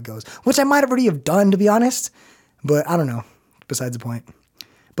see how it goes. Which I might have already have done, to be honest. But I don't know. Besides the point.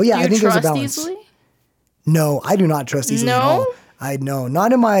 But yeah, Do I you think there's a trust balance. easily? No, I do not trust easily at No? all. I know.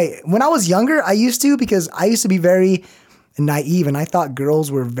 Not in when I was younger, I used to, because I used to be very naive and I thought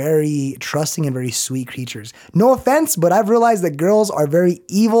girls were very trusting and very sweet creatures. No offense, but I've realized that girls are very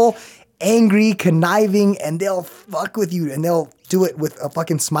evil, angry, conniving, and they'll fuck with you and they'll do it with a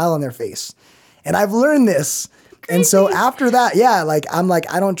fucking smile on their face. And I've learned this. And so after that, yeah, like, I'm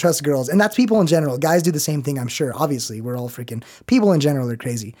like, I don't trust girls. And that's people in general. Guys do the same thing, I'm sure. Obviously, we're all freaking, people in general are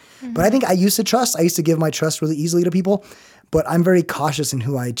crazy. But I think I used to trust. I used to give my trust really easily to people. But I'm very cautious in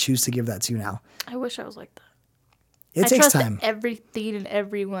who I choose to give that to now. I wish I was like that. It I takes trust time. everything and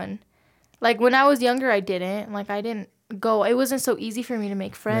everyone. Like when I was younger, I didn't. Like I didn't go. It wasn't so easy for me to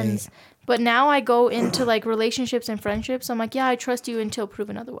make friends. Right. But now I go into like relationships and friendships. I'm like, yeah, I trust you until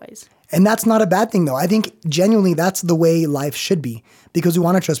proven otherwise. And that's not a bad thing, though. I think genuinely that's the way life should be, because we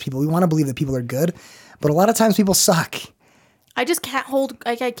want to trust people. We want to believe that people are good. But a lot of times people suck. I just can't hold.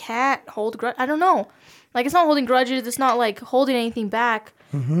 Like I can't hold grudge. I don't know. Like it's not holding grudges. It's not like holding anything back.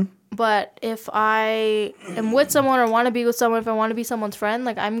 Mm-hmm. But if I am with someone or want to be with someone, if I want to be someone's friend,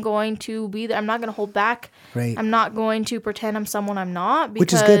 like I'm going to be there. I'm not going to hold back. Right. I'm not going to pretend I'm someone I'm not,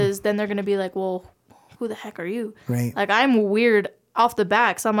 Which is because good. then they're going to be like, well, who the heck are you? Right. Like I'm weird off the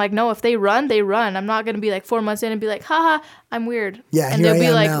back. So I'm like, no, if they run, they run. I'm not going to be like 4 months in and be like, haha, I'm weird. Yeah, and here they'll I be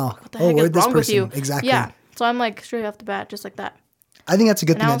am like, now. what the Oh, heck we're is this wrong with you? person. Exactly. Yeah. So I'm like straight off the bat, just like that. I think that's a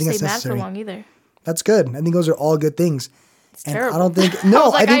good And thing. I I don't think stay that's mad for necessary. long either. That's good. I think those are all good things. It's and terrible. I don't think no, I,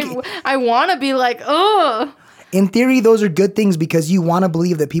 was like, I think I want to be like, oh. in theory, those are good things because you want to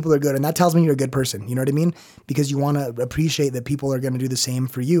believe that people are good. And that tells me you're a good person. You know what I mean? Because you want to appreciate that people are going to do the same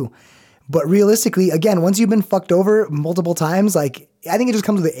for you. But realistically, again, once you've been fucked over multiple times, like, I think it just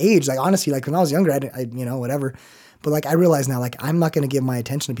comes with the age. Like, honestly, like when I was younger, I whatever. But like, I realize now, like, I'm not going to give my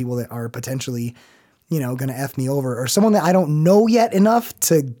attention to people that are potentially, going to F me over or someone that I don't know yet enough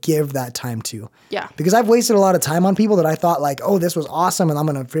to give that time to. Yeah. Because I've wasted a lot of time on people that I thought like, oh, this was awesome and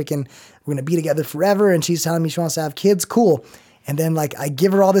we're going to be together forever. And she's telling me she wants to have kids. Cool. And then like I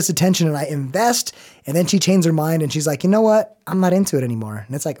give her all this attention and I invest and then she changes her mind and she's like, you know what? I'm not into it anymore.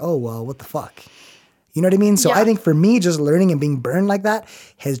 And it's like, oh, well, what the fuck? You know what I mean? So Yeah. I think for me, just learning and being burned like that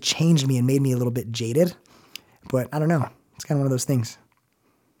has changed me and made me a little bit jaded. But I don't know. It's kind of one of those things.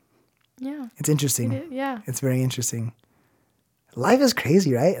 Yeah. It's interesting. Yeah. It's very interesting. Life is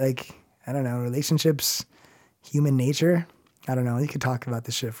crazy, right? Like, I don't know, relationships, human nature. I don't know. You could talk about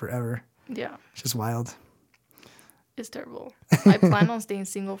this shit forever. Yeah. It's just wild. It's terrible. I planned on staying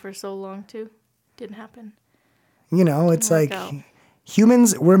single for so long too. Didn't happen. It's Didn't like work out.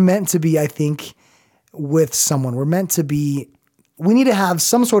 humans, we're meant to be, I think, with someone. We're meant to be, we need to have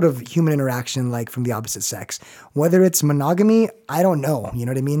some sort of human interaction like from the opposite sex. Whether it's monogamy, I don't know. You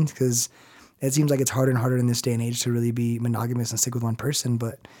know what I mean? Because it seems like it's harder and harder in this day and age to really be monogamous and stick with one person.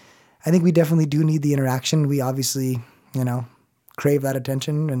 But I think we definitely do need the interaction. We obviously, crave that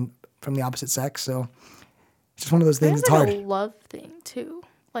attention and from the opposite sex. So it's just one of those things. It's It's like hard. a love thing too.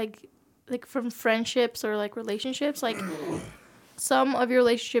 Like from friendships or like relationships, like some of your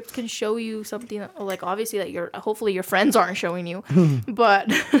relationships can show you something like obviously that hopefully your friends aren't showing you.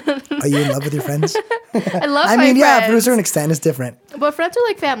 But Are you in love with your friends? I love I my mean, yeah, to a friends. certain extent, it's different. But friends are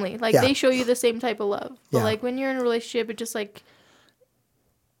like family. Like Yeah. they show you the same type of love. But Yeah. like when you're in a relationship, it just like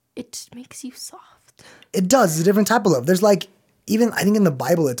it just makes you soft. It does. It's a different type of love. There's like, even I think in the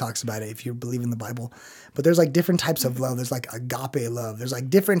Bible it talks about it, if you believe in the Bible. But there's like different types of love. There's like agape love. There's like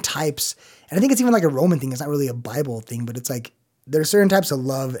different types. And I think it's even like a Roman thing. It's not really a Bible thing, but it's like there are certain types of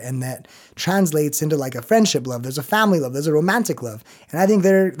love and that translates into like a friendship love. There's a family love. There's a romantic love. And I think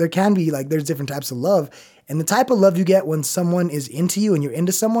there can be like, there's different types of love. And the type of love you get when someone is into you and you're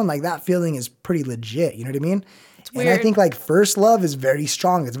into someone, like that feeling is pretty legit. You know what I mean? And I weird. think like first love is very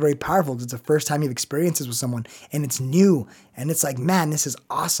strong. It's very powerful because it's the first time you've experienced this with someone and it's new. And it's like, man, this is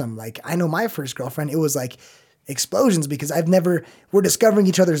awesome. Like I know my first girlfriend, it was like explosions because we're discovering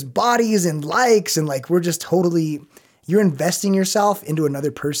each other's bodies and likes and like we're just totally, you're investing yourself into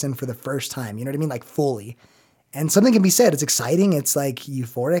another person for the first time. You know what I mean? Like fully. And something can be said. It's exciting. It's like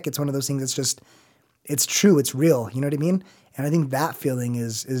euphoric. It's one of those things that's just, it's true. It's real. You know what I mean? And I think that feeling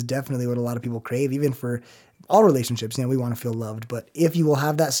is definitely what a lot of people crave, even for all relationships. We want to feel loved. But if you will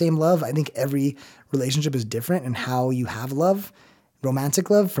have that same love, I think every relationship is different and how you have love, romantic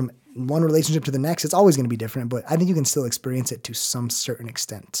love from one relationship to the next, it's always going to be different. But I think you can still experience it to some certain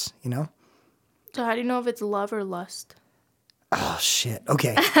extent, So how do you know if it's love or lust? Oh, shit.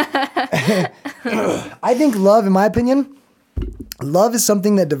 Okay. I think love, in my opinion, love is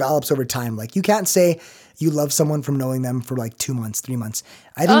something that develops over time. Like you can't say you love someone from knowing them for like 2 months, 3 months.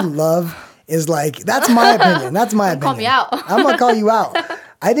 I think love is like, that's my opinion. That's my opinion. Call me out. I'm going to call you out.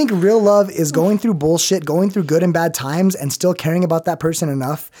 I think real love is going through bullshit, going through good and bad times and still caring about that person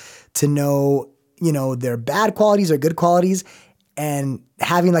enough to know, their bad qualities or good qualities and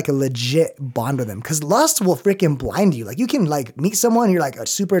having like a legit bond with them. Because lust will freaking blind you. Like you can like meet someone, you're like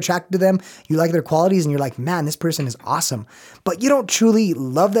super attracted to them, you like their qualities and you're like, man, this person is awesome. But you don't truly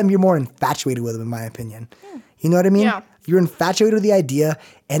love them. You're more infatuated with them, in my opinion. You know what I mean? Yeah. You're infatuated with the idea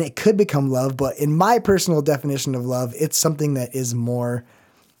and it could become love. But in my personal definition of love, it's something that is more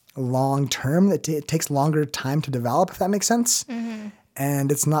long-term, that it takes longer time to develop, if that makes sense. Mm-hmm.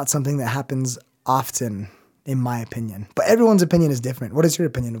 And it's not something that happens often, in my opinion. But everyone's opinion is different. What is your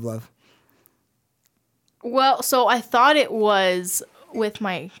opinion of love? Well, so I thought it was with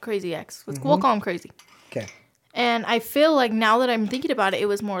my crazy ex. We'll call him crazy. Okay. And I feel like now that I'm thinking about it, it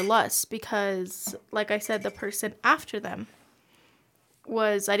was more lust because, like I said, the person after them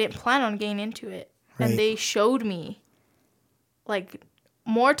I didn't plan on getting into it. Right. And they showed me, like,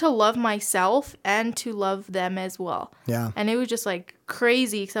 more to love myself and to love them as well. Yeah. And it was just, like,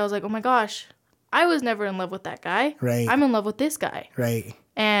 crazy because I was like, oh, my gosh, I was never in love with that guy. Right. I'm in love with this guy. Right.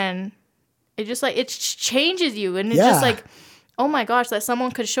 And it just, like, it changes you. And it's Yeah. just, like, oh, my gosh, that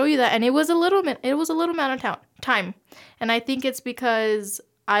someone could show you that. And it was a little amount of time. And I think it's because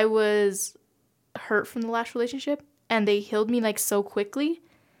I was hurt from the last relationship and they healed me like so quickly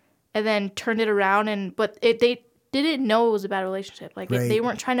and then turned it around. But they didn't know it was a bad relationship. Like Right. they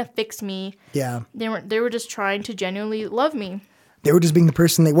weren't trying to fix me. Yeah. They were just trying to genuinely love me. They were just being the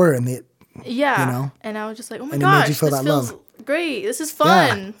person they were, and they, Yeah. you know? And I was just like, oh my And it made you gosh, feel this that feels love. great. This is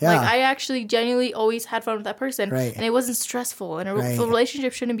fun. Yeah. Like I actually genuinely always had fun with that person. Right. And it wasn't stressful. And Right. a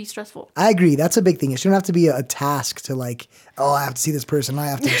relationship shouldn't be stressful. I agree. That's a big thing. It shouldn't have to be a task to like, oh, I have to see this person. I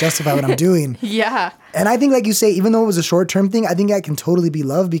have to justify what I'm doing. Yeah. And I think, like you say, even though it was a short-term thing, I think that can totally be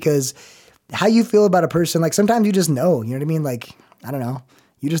love because how you feel about a person, like sometimes you just know, you know what I mean? Like, I don't know.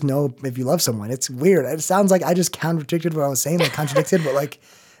 You just know if you love someone. It's weird. It sounds like I just contradicted what I was saying, like contradicted, but like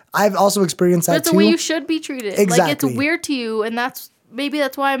I've also experienced that That's too. the way you should be treated. Like Exactly. it's weird to you. And that's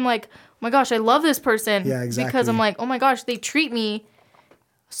why I'm like, oh my gosh, I love this person. Yeah, exactly. Because I'm like, oh my gosh, they treat me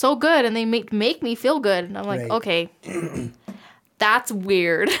so good and they make me feel good. And I'm like, Right. okay, that's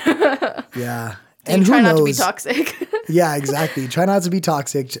weird. Yeah. And And try who not to be knows? toxic. Yeah, exactly. Try not to be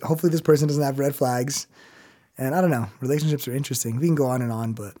toxic. Hopefully this person doesn't have red flags. And I don't know. Relationships are interesting. We can go on and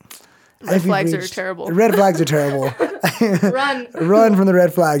on, but I think we've flags are reached- terrible. Red flags are terrible. Run. Run from the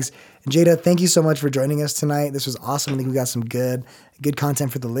red flags. Jada, thank you so much for joining us tonight. This was awesome. I think we got some good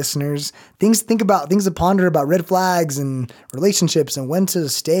content for the listeners. Things to ponder about red flags and relationships and when to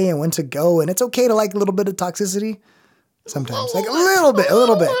stay and when to go. And it's okay to like a little bit of toxicity sometimes, like a little bit.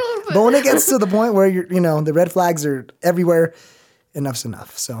 But when it gets to the point where the red flags are everywhere, enough's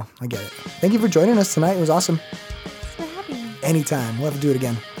enough. So I get it. Thank you for joining us tonight. It was awesome. So happy. Anytime. We'll have to do it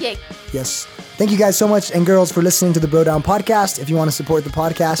again. Yay. Yes. Thank you guys so much and girls for listening to the Bro Down podcast. If you want to support the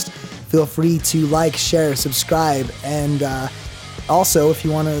podcast, feel free to like, share, subscribe. And also, if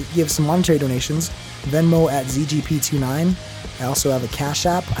you want to give some monetary donations, Venmo at ZGP29. I also have a Cash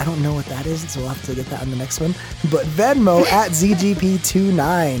App. I don't know what that is, so we'll have to get that on the next one. But Venmo at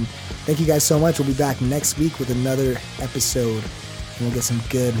ZGP29. Thank you guys so much. We'll be back next week with another episode. And we'll get some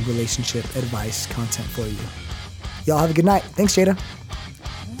good relationship advice content for you. Y'all have a good night. Thanks, Jada.